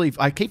 actually.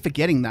 I keep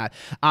forgetting that.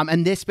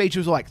 And their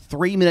speeches were like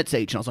 3 minutes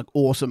each, and I was like,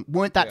 awesome.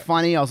 Weren't that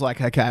funny? I was like,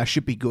 okay, I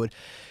should be good.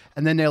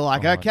 And then they're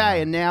like,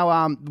 and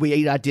now we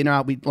eat our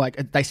dinner.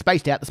 They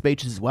spaced out the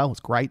speeches as well. It's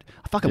great.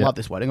 I fucking love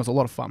this wedding. It was a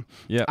lot of fun.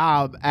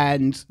 Yeah.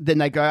 And then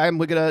they go, and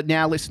we're gonna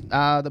now listen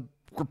the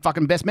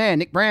fucking best man,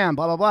 Nick Brown,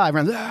 blah blah blah.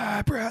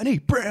 Everyone's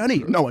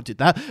Brownie. No one did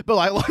that, but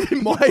like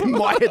in my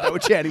head, they were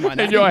chanting my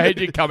name. In your head,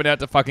 you're coming out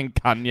to fucking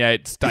Kanye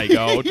at Stay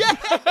Gold.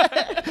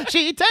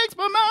 She takes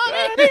my money.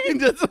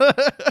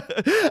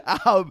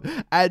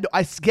 And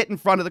I get in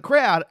front of the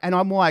crowd, and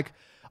I'm like,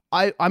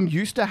 I'm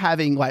used to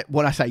having, like,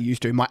 what I say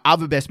used to, my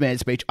other best man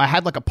speech, I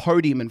had like a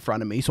podium in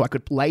front of me so I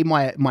could lay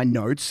my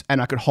notes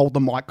and I could hold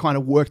the mic, kind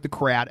of work the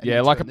crowd. And Yeah,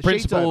 then like a turn the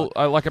sheets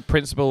over.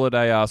 principal at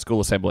a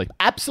school assembly.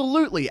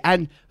 Absolutely.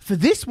 And for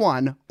this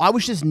one, I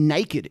was just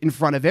naked in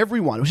front of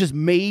everyone. It was just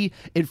me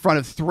in front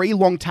of 3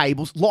 long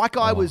tables, like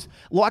I was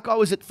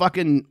at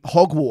fucking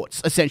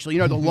Hogwarts, essentially.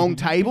 You know, the long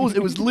tables.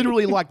 It was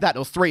literally like that.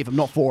 There was 3 of them,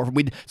 not 4 of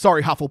them.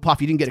 Sorry,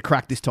 Hufflepuff, you didn't get a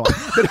crack this time.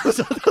 But it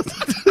was.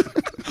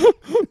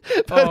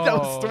 But there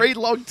was 3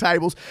 long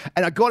tables,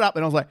 and I got up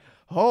and I was like,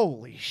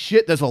 holy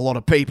shit, there's a lot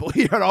of people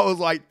here. And I was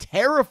like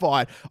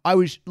terrified. I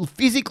was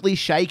physically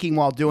shaking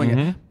while doing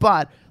it.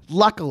 But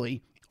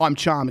luckily, I'm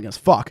charming as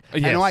fuck.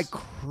 Yes. And I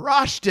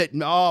crushed it.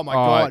 Oh my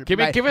God. Give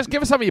mate. us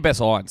some of your best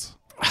lines.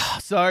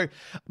 So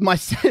I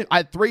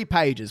had 3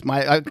 pages.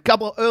 A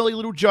couple of early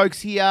little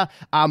jokes here.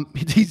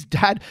 His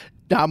dad.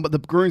 But the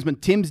groomsman,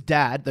 Tim's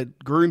dad, the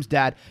groom's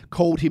dad,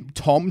 called him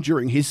Tom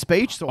during his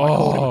speech. So I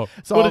called him.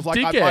 So what I was a like,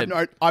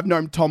 dickhead. I've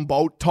known Tom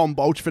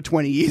Balch for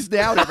 20 years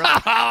now.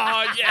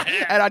 Oh,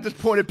 yeah. And I just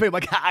pointed at people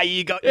like,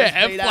 you got Yeah, this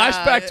and beat,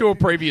 flashback to a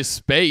previous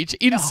speech.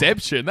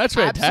 Inception. That's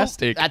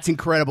fantastic. That's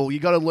incredible. You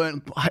got to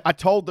learn. I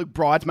told the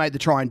bridesmaid to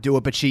try and do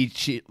it, but she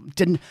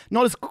didn't.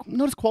 Not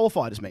as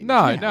qualified as me.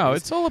 No,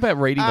 it's all about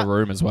reading the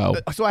room as well.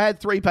 So I had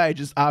 3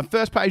 pages.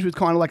 First page was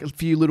kind of like a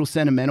few little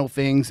sentimental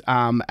things,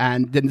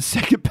 and then the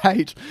second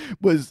page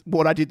was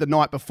what I did the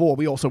night before.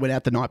 We also went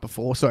out the night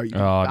before, so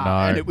no.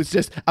 and it was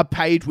just a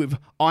page with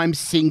 "I'm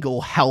single,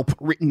 help"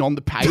 written on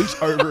the page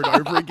over and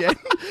over again.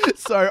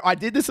 So I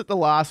did this at the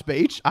last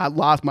speech, my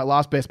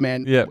last best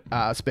man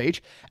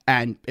speech,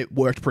 and it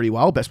worked pretty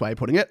well. Best way of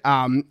putting it.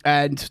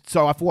 And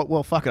so I thought,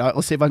 well, fuck it,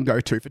 let's see if I can go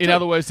 2 for 2. In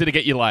other words, did it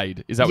get you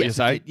laid? Is that what you're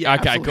saying? Yeah,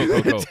 okay,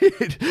 absolutely. cool.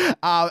 It did.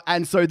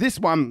 And so this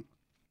one,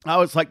 I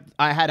was like,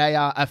 I had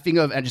a thing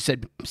of, and just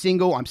said,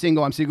 single, I'm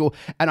single.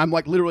 And I'm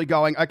like literally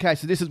going, okay,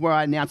 so this is where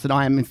I announce that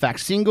I am in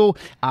fact single.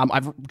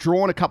 I've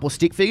drawn a couple of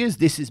stick figures.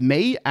 This is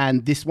me.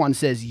 And this one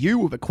says you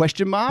with a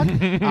question mark.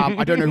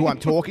 I don't know who I'm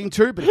talking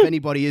to, but if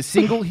anybody is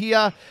single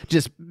here,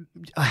 just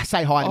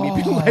say hi to me a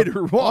bit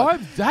later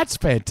on. That's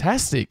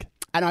fantastic.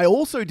 And I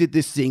also did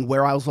this thing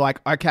where I was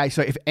like, okay,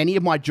 so if any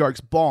of my jokes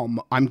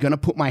bomb, I'm going to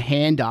put my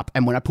hand up.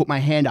 And when I put my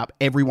hand up,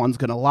 everyone's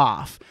going to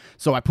laugh.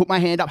 So I put my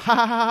hand up, ha,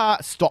 ha, ha, ha,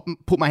 stop,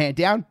 put my hand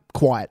down,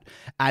 quiet.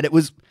 And it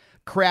was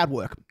crowd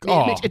work.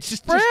 Mitch, it's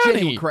just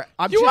genuine crowd.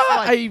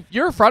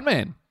 You're a front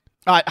man.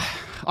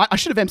 I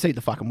should have emceed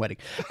the fucking wedding.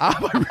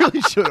 I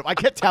really should have. I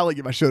kept telling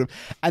him I should have.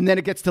 And then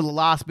it gets to the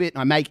last bit,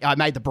 and I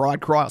made the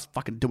bride cry. I was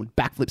fucking doing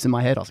backflips in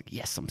my head. I was like,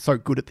 yes, I'm so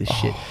good at this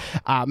shit.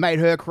 Made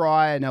her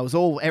cry, and I was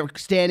all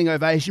standing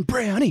ovation.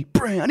 Brownie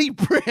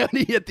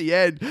at the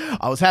end.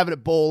 I was having a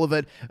ball of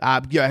it.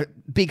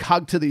 Big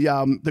hug to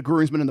the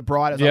groomsman and the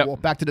bride as I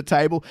walked back to the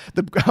table.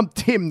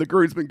 Tim, the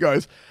groomsman,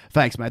 goes,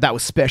 thanks, mate. That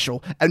was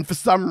special. And for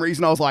some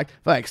reason, I was like,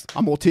 thanks.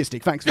 I'm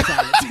autistic. Thanks for saying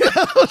it.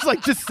 I was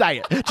like, just say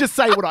it. Just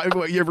say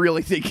what you're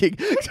really thinking.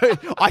 So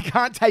I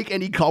can't take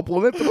any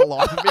compliment for the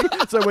life of me.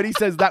 So when he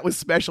says that was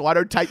special, I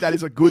don't take that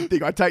as a good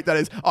thing. I take that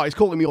as, he's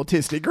calling me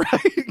autistic,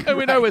 right? And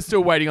we know we're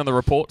still waiting on the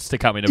reports to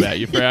come in about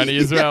you, Brownie,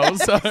 as well.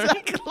 So.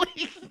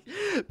 Exactly.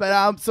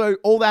 But so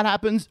all that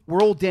happens.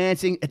 We're all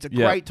dancing. It's a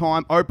great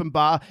time. Open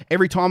bar.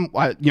 Every time,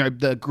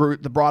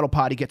 the bridal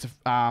party gets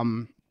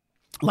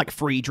like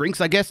free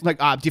drinks, I guess, like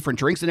different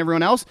drinks than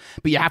everyone else,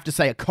 but you have to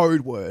say a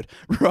code word,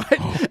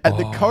 right? And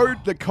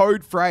the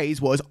code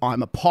phrase was,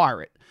 I'm a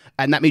pirate.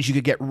 And that means you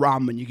could get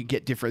rum and you could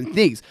get different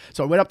things.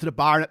 So I went up to the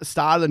bar, and at the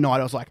start of the night,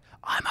 I was like,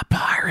 I'm a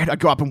pirate. I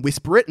go up and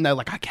whisper it, and they're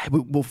like, okay,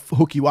 we'll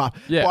hook you up.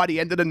 Yeah. By the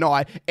end of the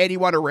night,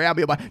 anyone around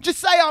me, I'm like, just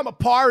say I'm a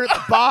pirate at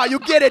the bar. You'll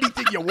get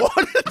anything you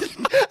want.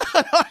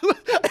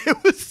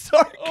 It was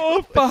so good.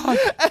 Oh, fuck.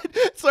 And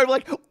so,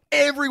 like,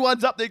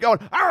 everyone's up there going,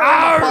 because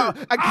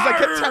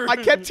I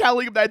kept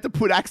telling them they had to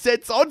put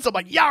accents on, so I'm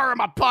like, yar,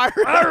 I'm a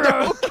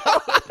pirate.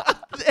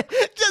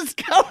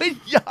 Just going,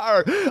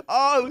 yar.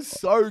 Oh, it was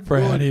so good.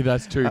 Brownie,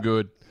 that's too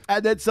good.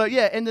 And then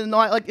end of the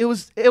night, like it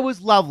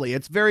was lovely.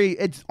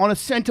 It's on a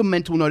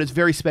sentimental note. It's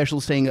very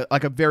special seeing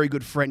a very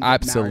good friend.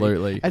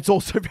 Absolutely. Married. It's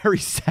also very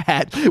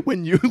sad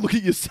when you look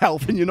at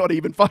yourself and you're not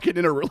even fucking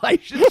in a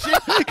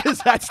relationship, because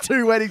that's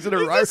 2 weddings in a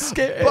row.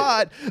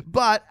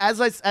 But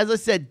as I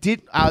said,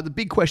 the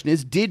big question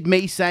is, did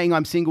me saying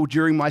I'm single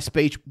during my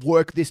speech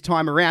work this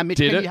time around? Mitch,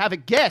 can you have a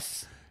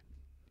guess?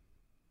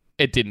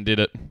 It didn't, did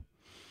it?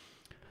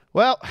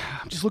 Well,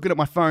 I'm just looking at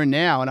my phone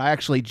now, and I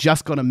actually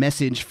just got a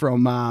message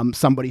from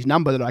somebody's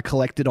number that I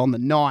collected on the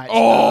night.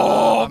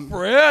 Oh,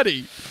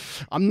 Brownie.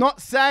 I'm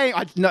not saying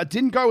it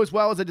didn't go as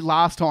well as I did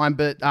last time,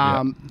 but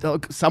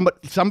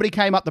somebody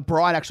came up. The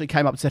bride actually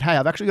came up and said, "Hey,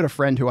 I've actually got a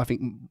friend who I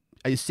think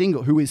is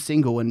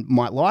single and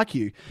might like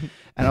you."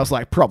 And I was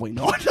like, probably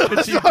not.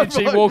 Did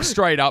she walk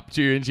straight up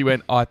to you and she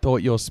went, I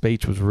thought your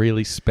speech was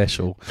really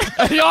special.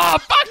 Oh,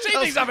 fuck, she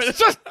thinks of it.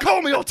 Just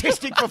call me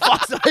autistic, for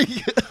fuck's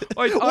sake.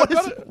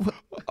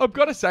 I've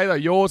got to say, though,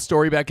 your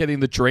story about getting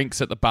the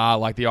drinks at the bar,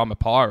 like the I'm a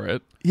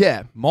pirate.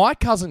 Yeah. My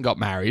cousin got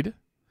married.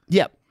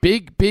 Yep.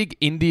 Big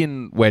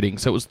Indian wedding.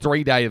 So it was a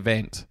 3-day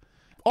event.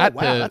 Oh,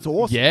 wow, that's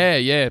awesome.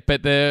 Yeah.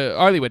 But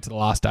I only went to the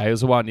last day. It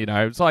was the one,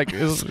 It's like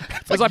it was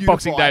like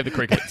Boxing Day of the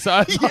cricket.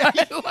 So it's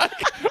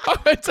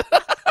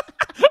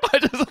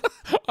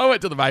I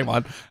went to the main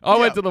one. I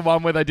went to the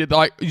one where they did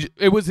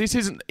this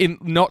isn't in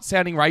not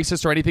sounding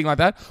racist or anything like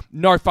that.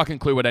 No fucking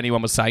clue what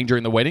anyone was saying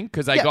during the wedding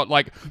because they got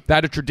they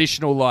had a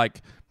traditional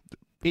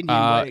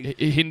Indian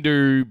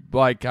Hindu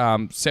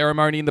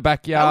ceremony in the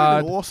backyard. That would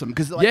have been awesome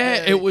because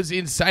it was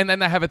insane. Then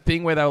they have a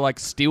thing where they'll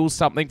steal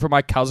something from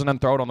my cousin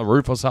and throw it on the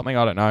roof or something.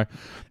 I don't know,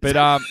 but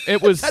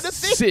it was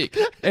sick.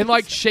 And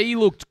she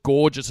looked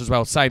gorgeous as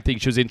well. Same thing.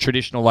 She was in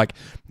traditional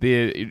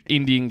the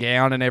Indian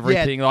gown and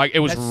everything. It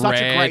was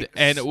red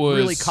and it was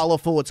really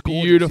colourful. It's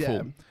gorgeous,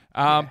 beautiful.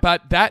 Yeah.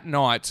 But that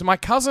night, so my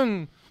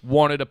cousin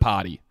wanted a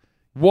party,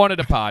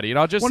 and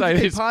I'll just say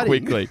this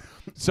quickly.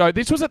 So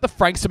this was at the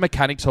Frankston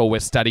Mechanics Hall where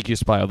Static used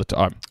to play all the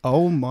time.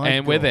 Oh my!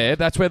 And God. we're there.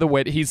 That's where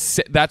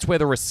that's where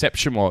the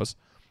reception was,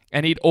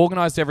 and he'd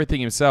organised everything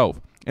himself.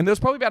 And there was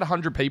probably about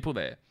 100 people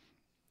there.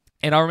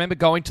 And I remember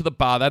going to the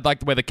bar. They'd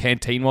where the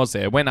canteen was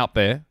there. Went up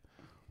there,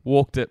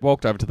 walked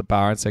over to the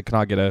bar and said, "Can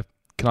I get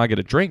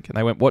a drink?" And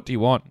they went, "What do you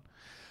want?"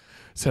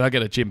 Said, "I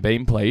get a Jim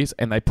Beam, please."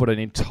 And they put an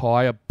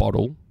entire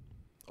bottle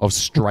of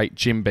straight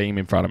Jim Beam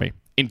in front of me.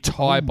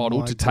 Entire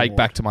bottle to take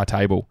back to my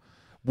table.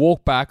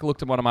 Walked back,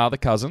 looked at one of my other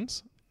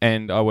cousins,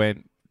 and I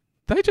went,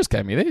 "They just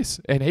gave me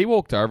this." And he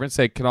walked over and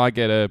said, "Can I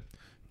get a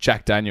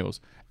Jack Daniels?"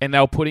 And they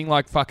were putting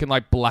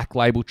Black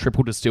Label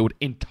triple distilled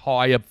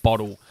entire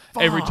bottle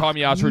every time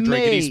you asked for a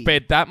drink. And he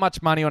spent that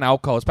much money on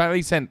alcohol. Apparently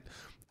he sent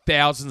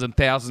thousands and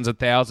thousands and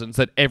thousands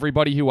that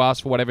everybody who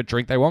asked for whatever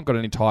drink they want got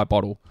an entire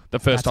bottle the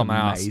first time they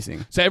asked.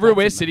 So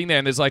everywhere sitting there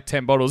and there's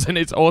 10 bottles and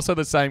it's also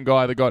the same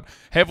guy that got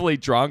heavily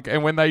drunk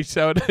and when they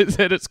said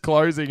it's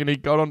closing and he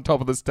got on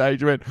top of the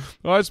stage and went,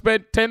 "I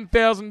spent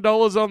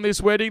 $10,000 on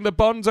this wedding. The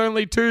bond's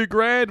only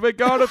 $2,000. We're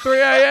going to 3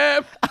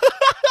 a.m.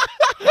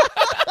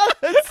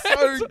 That's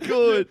so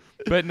good.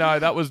 But no,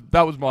 that was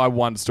my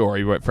one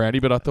story for Andy.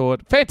 But I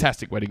thought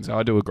fantastic weddings.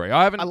 I do agree.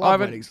 I love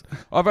weddings.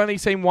 I've only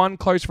seen one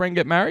close friend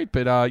get married,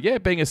 but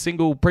being a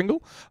single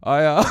Pringle,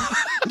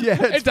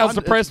 it does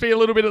depress me a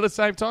little bit at the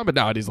same time. But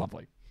no, it is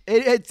lovely.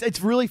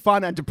 It's really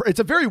fun and it's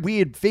a very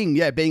weird thing,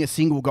 being a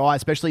single guy,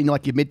 especially in your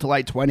mid to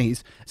late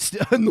 20s.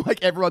 And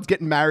everyone's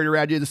getting married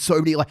around you. There's so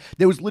many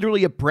there was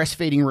literally a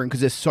breastfeeding room because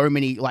there's so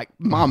many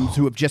mums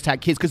who have just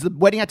had kids because the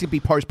wedding had to be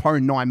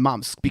postponed 9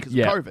 months because of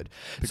COVID.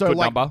 So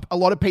a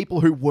lot of people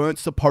who weren't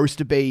supposed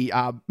to be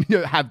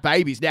have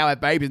babies now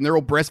have babies and they're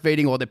all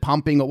breastfeeding or they're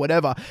pumping or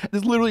whatever.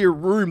 There's literally a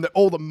room that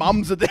all the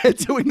mums are there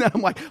doing that.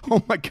 I'm like,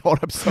 oh my God,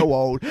 I'm so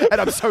old and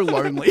I'm so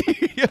lonely.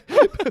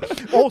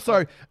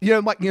 Also,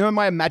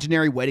 my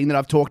imaginary wedding that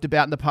I've talked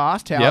about in the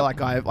past, how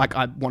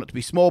I want it to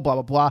be small, blah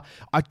blah blah.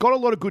 I've got a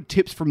lot of good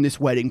tips from this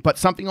wedding, but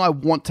something I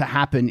want to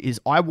happen is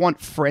I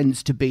want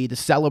friends to be the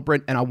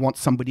celebrant and I want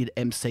somebody to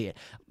MC it.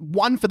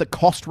 One, for the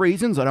cost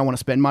reasons, I don't want to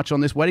spend much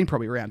on this wedding,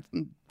 probably around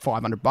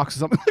 $500 or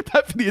something like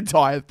that for the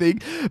entire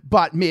thing.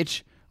 But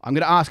Mitch, I'm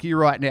going to ask you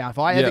right now, if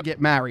I ever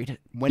get married,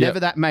 whenever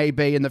that may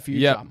be in the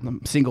future,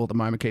 I'm single at the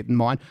moment, keep in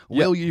mind,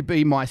 will you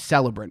be my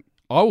celebrant?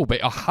 I will be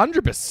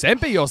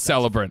 100% be your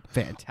celebrant.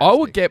 Fantastic. I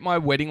will get my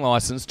wedding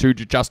license to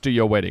just do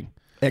your wedding.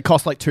 It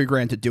costs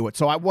 $2,000 to do it.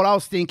 So what I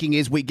was thinking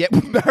is we get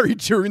married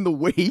during the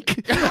week.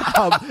 We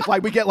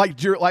get at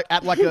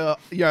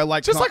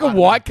a just like a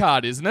white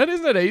card, isn't it?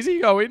 Isn't it easy?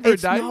 You go in for a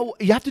day. No,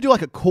 you have to do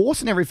a course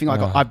and everything.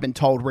 I've been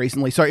told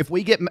recently. So if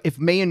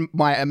me and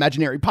my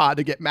imaginary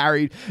partner get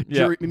married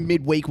during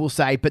midweek, we'll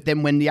say, but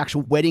then when the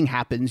actual wedding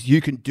happens, you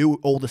can do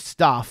all the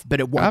stuff, but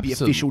it won't be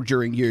official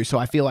during you. So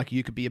I feel like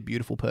you could be a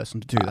beautiful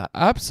person to do that.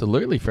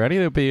 Absolutely, Franny.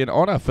 It'll be an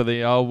honour for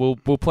the.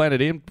 We'll plan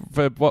it in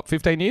for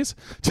 15 years.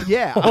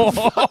 Yeah.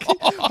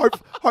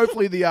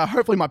 Hopefully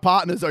my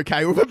partner's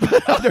okay with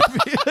it.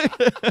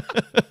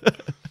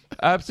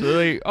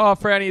 Absolutely. Oh,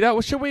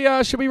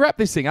 Franny, should we wrap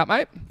this thing up,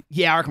 mate?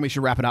 Yeah, I reckon we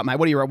should wrap it up, mate.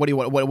 What do you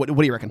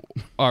reckon?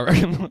 I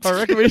reckon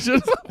we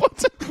should.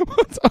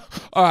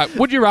 All right.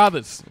 Would you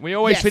rather's? We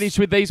always finish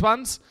with these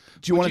ones.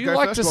 Do you want to go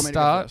like first? To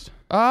start?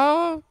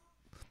 I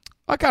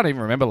can't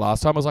even remember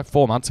last time. It was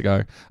 4 months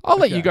ago. I'll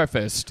let you go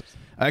first.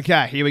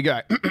 Okay, here we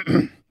go.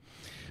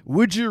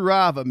 Would you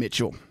rather,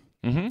 Mitchell?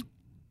 Mm-hmm.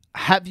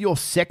 Have your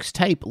sex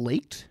tape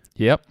leaked?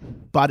 Yep.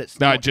 But it's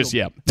not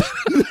yep.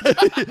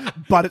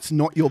 But it's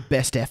not your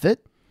best effort.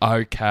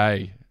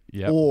 Okay.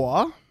 Yep.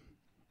 Or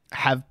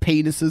have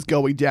penises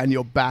going down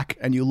your back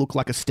and you look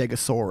like a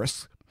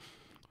stegosaurus.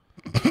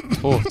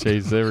 Oh,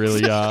 jeez, they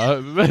really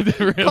are.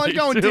 Can't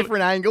go in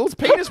different angles.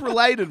 Penis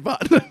related,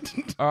 but.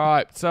 All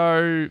right.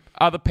 So,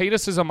 are the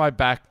penises on my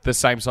back the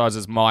same size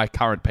as my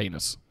current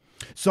penis?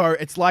 So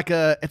it's like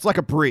a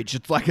bridge.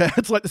 It's like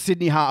the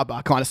Sydney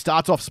Harbour. Kind of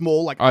starts off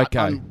small,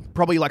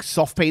 probably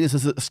soft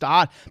penises at the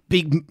start,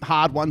 big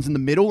hard ones in the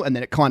middle, and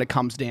then it kind of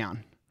comes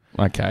down.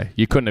 Okay,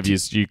 you could have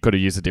used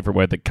a different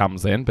word that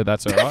comes then, but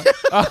that's all right.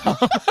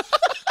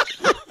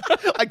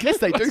 I guess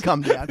they do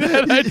come down.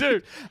 Yeah, they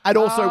do. And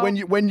also,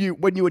 when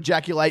you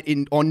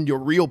ejaculate on your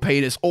real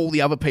penis, all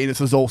the other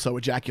penises also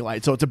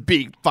ejaculate. So it's a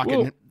big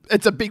fucking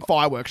it's a big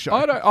fireworks show.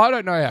 I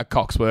don't know how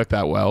cocks work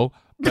that well,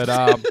 but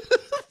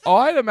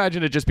I'd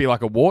imagine it'd just be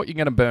like a wart you're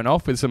going to burn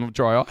off with some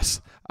dry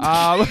ice.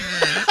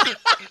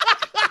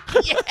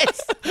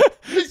 Yes.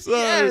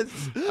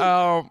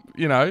 So,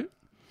 you know,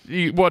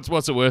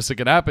 what's the worst that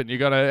can happen? You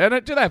got to,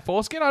 and do they have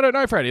foreskin? I don't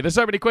know, Freddie. There's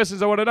so many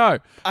questions I want to know.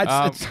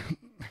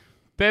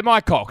 They're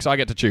my cocks. I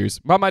get to choose.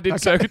 Mama did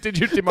circle.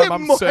 Did my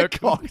mum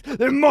circle?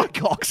 They're my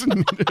cocks.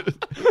 And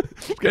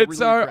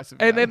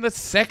then the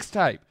sex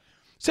tape.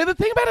 So the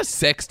thing about a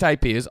sex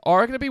tape is, I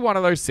reckon it'd be one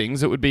of those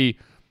things that would be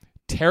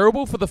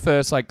terrible for the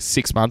first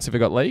 6 months if it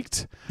got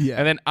leaked. Yeah.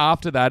 And then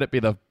after that, it'd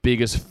be the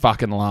biggest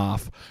fucking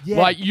laugh.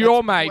 Yeah,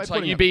 Your mates,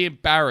 you'd be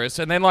embarrassed.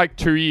 And then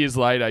 2 years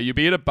later, you'd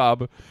be at a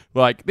pub.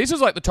 This was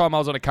the time I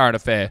was on a current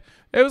affair.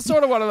 It was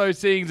sort of one of those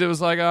things. It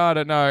was I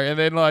don't know. And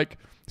then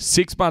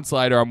 6 months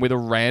later, I'm with a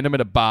random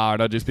at a bar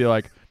and I'd just be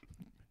like,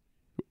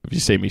 have you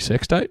seen me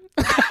sex tape?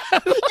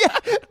 Yeah.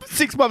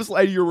 6 months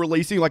later, you're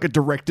releasing a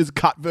director's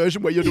cut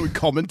version where you're doing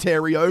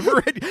commentary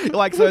over it.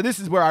 You're so this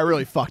is where I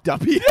really fucked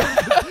up here.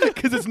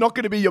 Because it's not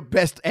going to be your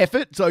best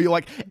effort. So you're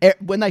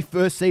when they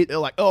first see it, they're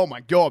like, oh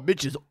my God,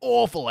 Mitch is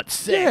awful at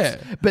sex.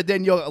 Yeah. But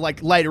then you're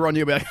later on,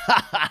 you'll be like,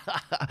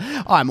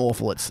 I'm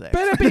awful at sex.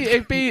 But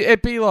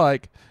it'd be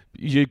like,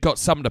 you got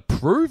something to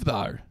prove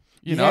though.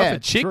 You know, if a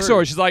chick saw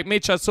it, she's like,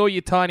 Mitch, I saw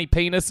your tiny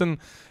penis and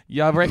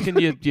I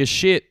reckon you're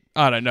shit.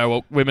 I don't know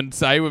what women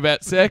say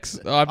about sex.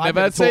 I've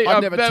never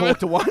talked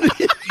to one.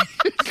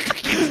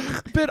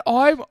 But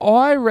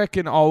I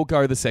reckon I'll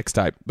go the sex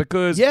tape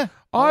because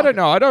I don't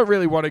know. I don't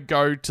really want to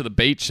go to the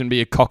beach and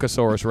be a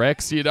Cockosaurus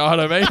Rex. You know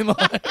what I mean?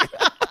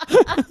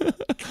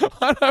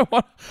 I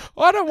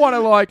don't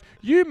want to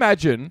you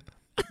imagine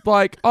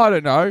I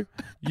don't know.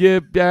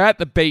 You're at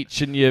the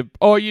beach and you're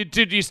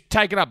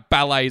taking up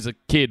ballet as a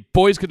kid.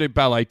 Boys can do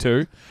ballet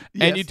too.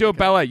 And you do a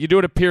ballet. You do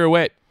it a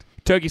pirouette.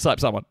 Turkey slap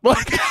someone.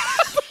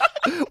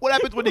 What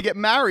happens when you get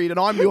married and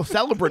I'm your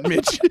celebrant,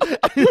 Mitch?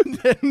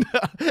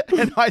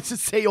 and I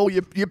just see all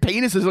your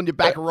penises on your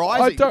back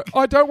rising.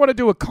 I don't want to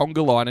do a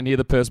conga line and hear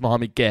the person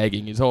behind me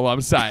gagging is all I'm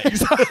saying.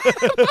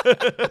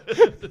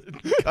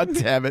 God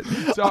damn it.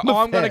 So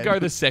I'm going to go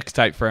the sex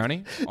tape,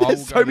 Frowny.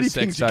 There's so many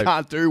things you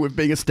can't do with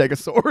being a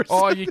stegosaurus.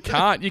 Oh, you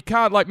can't.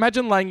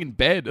 Imagine laying in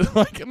bed.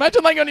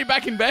 Imagine laying on your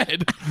back in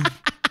bed.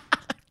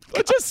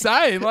 I'm just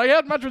saying,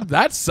 how much would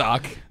that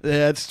suck?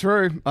 Yeah, it's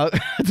true.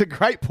 It's a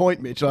great point,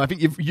 Mitch. I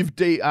think you've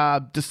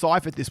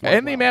deciphered this one.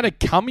 And the amount of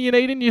cum you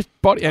need in your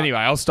body. Anyway,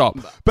 I'll stop.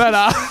 But,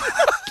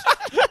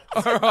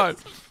 all right.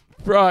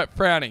 Right,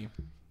 Frowny.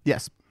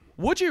 Yes.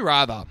 Would you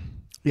rather?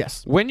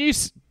 Yes. When you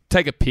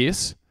take a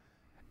piss,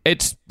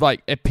 it's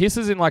it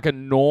pisses in a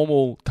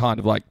normal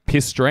kind of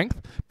piss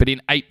strength, but in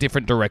 8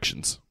 different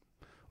directions.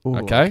 Ooh,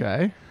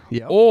 okay.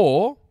 Yeah.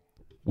 Or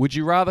would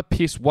you rather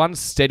piss one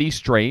steady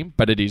stream,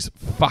 but it is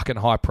fucking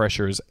high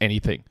pressure as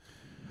anything?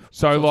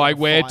 So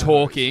we're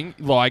talking,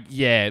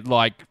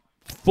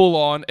 full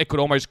on, it could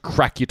almost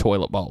crack your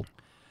toilet bowl.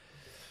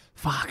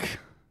 Fuck.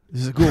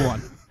 This is a good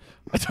one.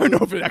 I don't know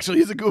if it actually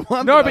is a good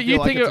one. No, but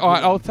you think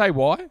I'll tell you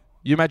why.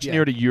 You imagine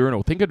you're at a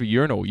urinal. Think of a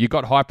urinal. You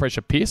got high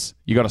pressure piss.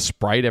 You got to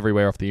spray it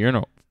everywhere off the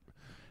urinal.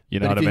 You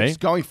know what I mean? It's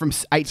going from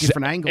 8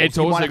 different angles. It's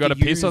also got to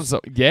piss on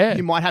something. Yeah.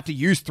 You might have to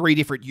use 3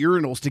 different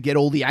urinals to get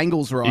all the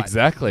angles right.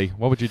 Exactly.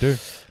 What would you do?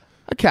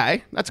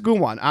 Okay, that's a good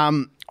one.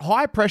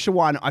 High pressure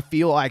one, I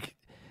feel like...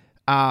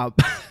 I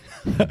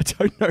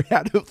don't know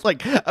how to...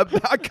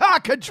 I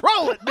can't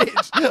control it,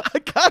 Mitch. I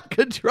can't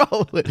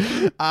control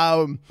it.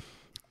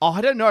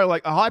 I don't know.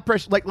 A high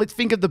pressure... let's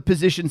think of the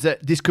positions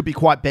that this could be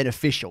quite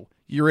beneficial.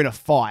 You're in a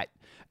fight.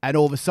 And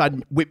all of a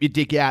sudden, whip your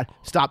dick out,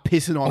 start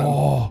pissing on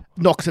him,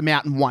 knocks him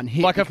out in one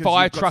hit. Like a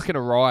fire truck in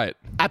a riot.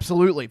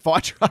 Absolutely.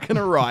 Fire truck in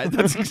a riot.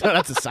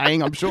 That's a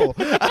saying, I'm sure.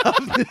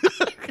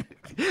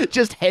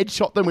 Just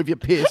headshot them with your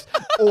piss,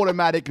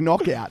 automatic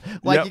knockout.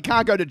 You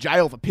can't go to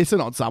jail for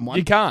pissing on someone.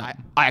 You can't.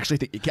 I actually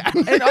think you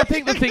can. And I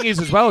think the thing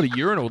is as well, the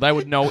urinal, they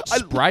would know it's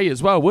spray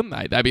as well, wouldn't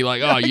they? They'd be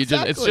like,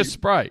 it's just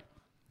spray.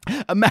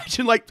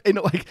 Imagine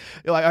you're like,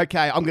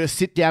 okay, I'm going to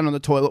sit down on the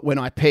toilet when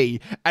I pee,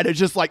 and it's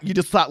just you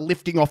just start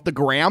lifting off the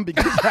ground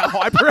because of how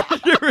high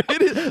pressure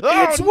it is.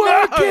 It's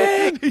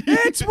working!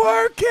 It's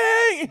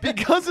working!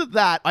 Because of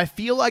that, I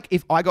feel like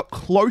if I got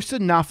close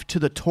enough to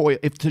the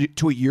toilet,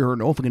 to a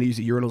urinal, if I'm going to use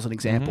a urinal as an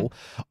example,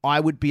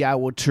 I would be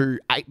able to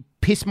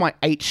piss my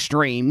 8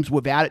 streams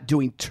without it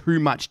doing too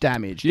much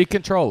damage. You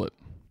control it.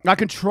 I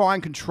can try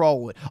and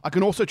control it. I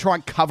can also try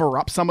and cover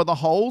up some of the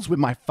holes with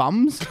my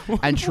thumbs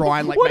and try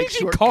and what make did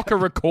you cock a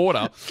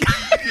recorder?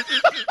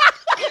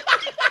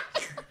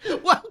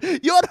 Well,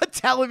 you're not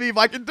telling me if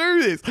I can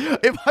do this.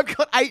 If I've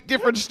got 8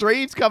 different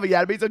streams coming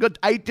out of me, so I've got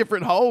 8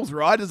 different holes,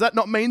 right? Does that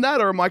not mean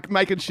that, or am I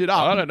making shit up?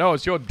 I don't know.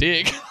 It's your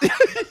dick.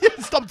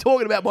 It's Stop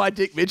talking about my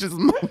dick, Mitch. This is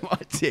my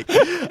dick.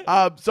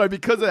 So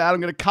because of that,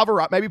 I'm going to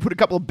cover up, maybe put a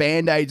couple of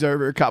Band-Aids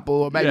over a couple,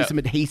 or maybe some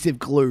adhesive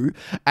glue,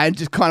 and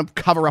just kind of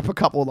cover up a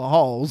couple of the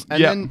holes.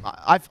 And then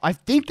I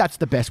think that's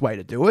the best way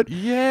to do it.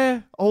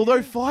 Yeah.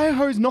 Although fire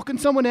hose knocking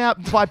someone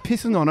out by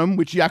pissing on them,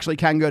 which you actually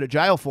can go to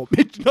jail for.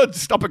 Mitch,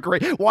 stop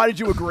agreeing. Why did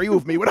you agree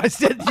with me when I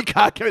said you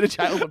can't go to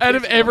jail for Out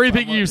of pissing on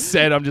everything someone? you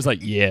said, I'm just like,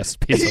 yes,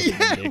 piss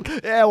on me,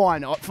 Nick. Yeah, why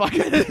not? Fuck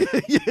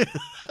it. Yeah.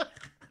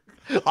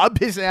 I'm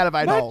pissing out of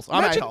 8 holes.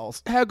 I'm 8 Imagine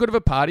holes. how good of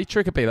a party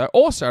trick it'd be, though.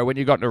 Also, when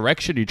you got an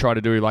erection, you try to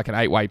do like an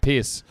 8-way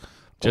piss.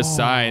 Just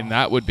saying,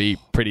 that would be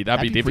pretty.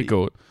 That'd be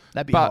difficult.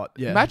 That'd be but hot.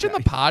 Yeah. imagine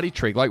the party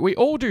trick. Like, we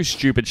all do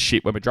stupid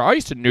shit when we're drunk. I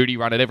used to nudie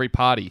run at every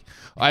party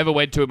I ever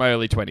went to in my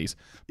early 20s.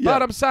 Yeah.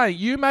 But I'm saying,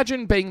 you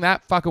imagine being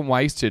that fucking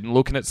wasted and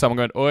looking at someone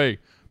going, oi,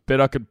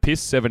 bet I could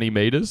piss 70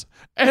 meters.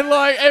 And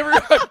like,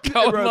 everyone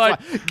going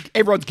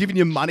everyone's giving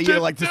you money. You're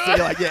like, to see,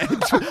 like, yeah,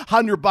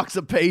 $100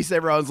 a piece.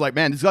 Everyone's like,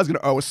 man, this guy's going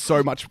to owe us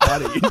so much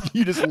money.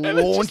 You just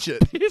launch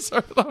it. Piss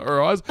over the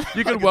horizon.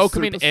 You can Like a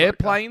welcome in super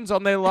airplanes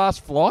on their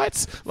last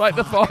flights. Like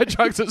the fire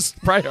trucks that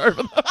spray over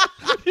them.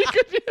 You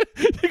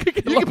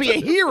You could be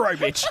a hero,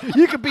 Mitch.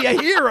 You could be a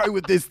hero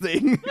with this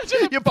thing.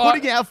 You're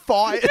putting out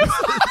fires.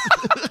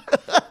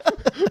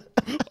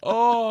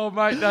 Oh,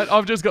 mate,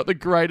 I've just got the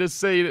greatest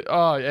scene.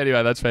 Oh,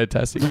 anyway, that's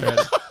fantastic.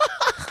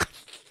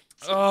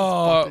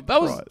 Oh,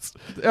 that was.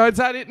 Is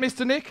that it,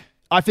 Mr. Nick?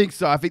 I think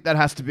so. I think that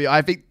has to be.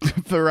 I think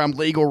for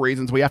legal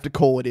reasons, we have to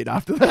call it in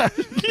after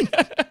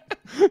that.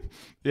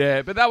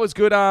 Yeah, but that was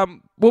good.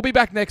 We'll be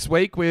back next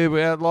week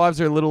where our lives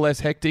are a little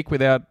less hectic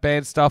without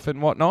band stuff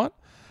and whatnot.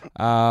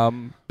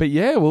 But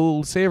yeah,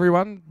 we'll see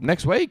everyone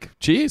next week.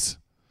 Cheers.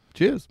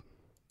 Cheers.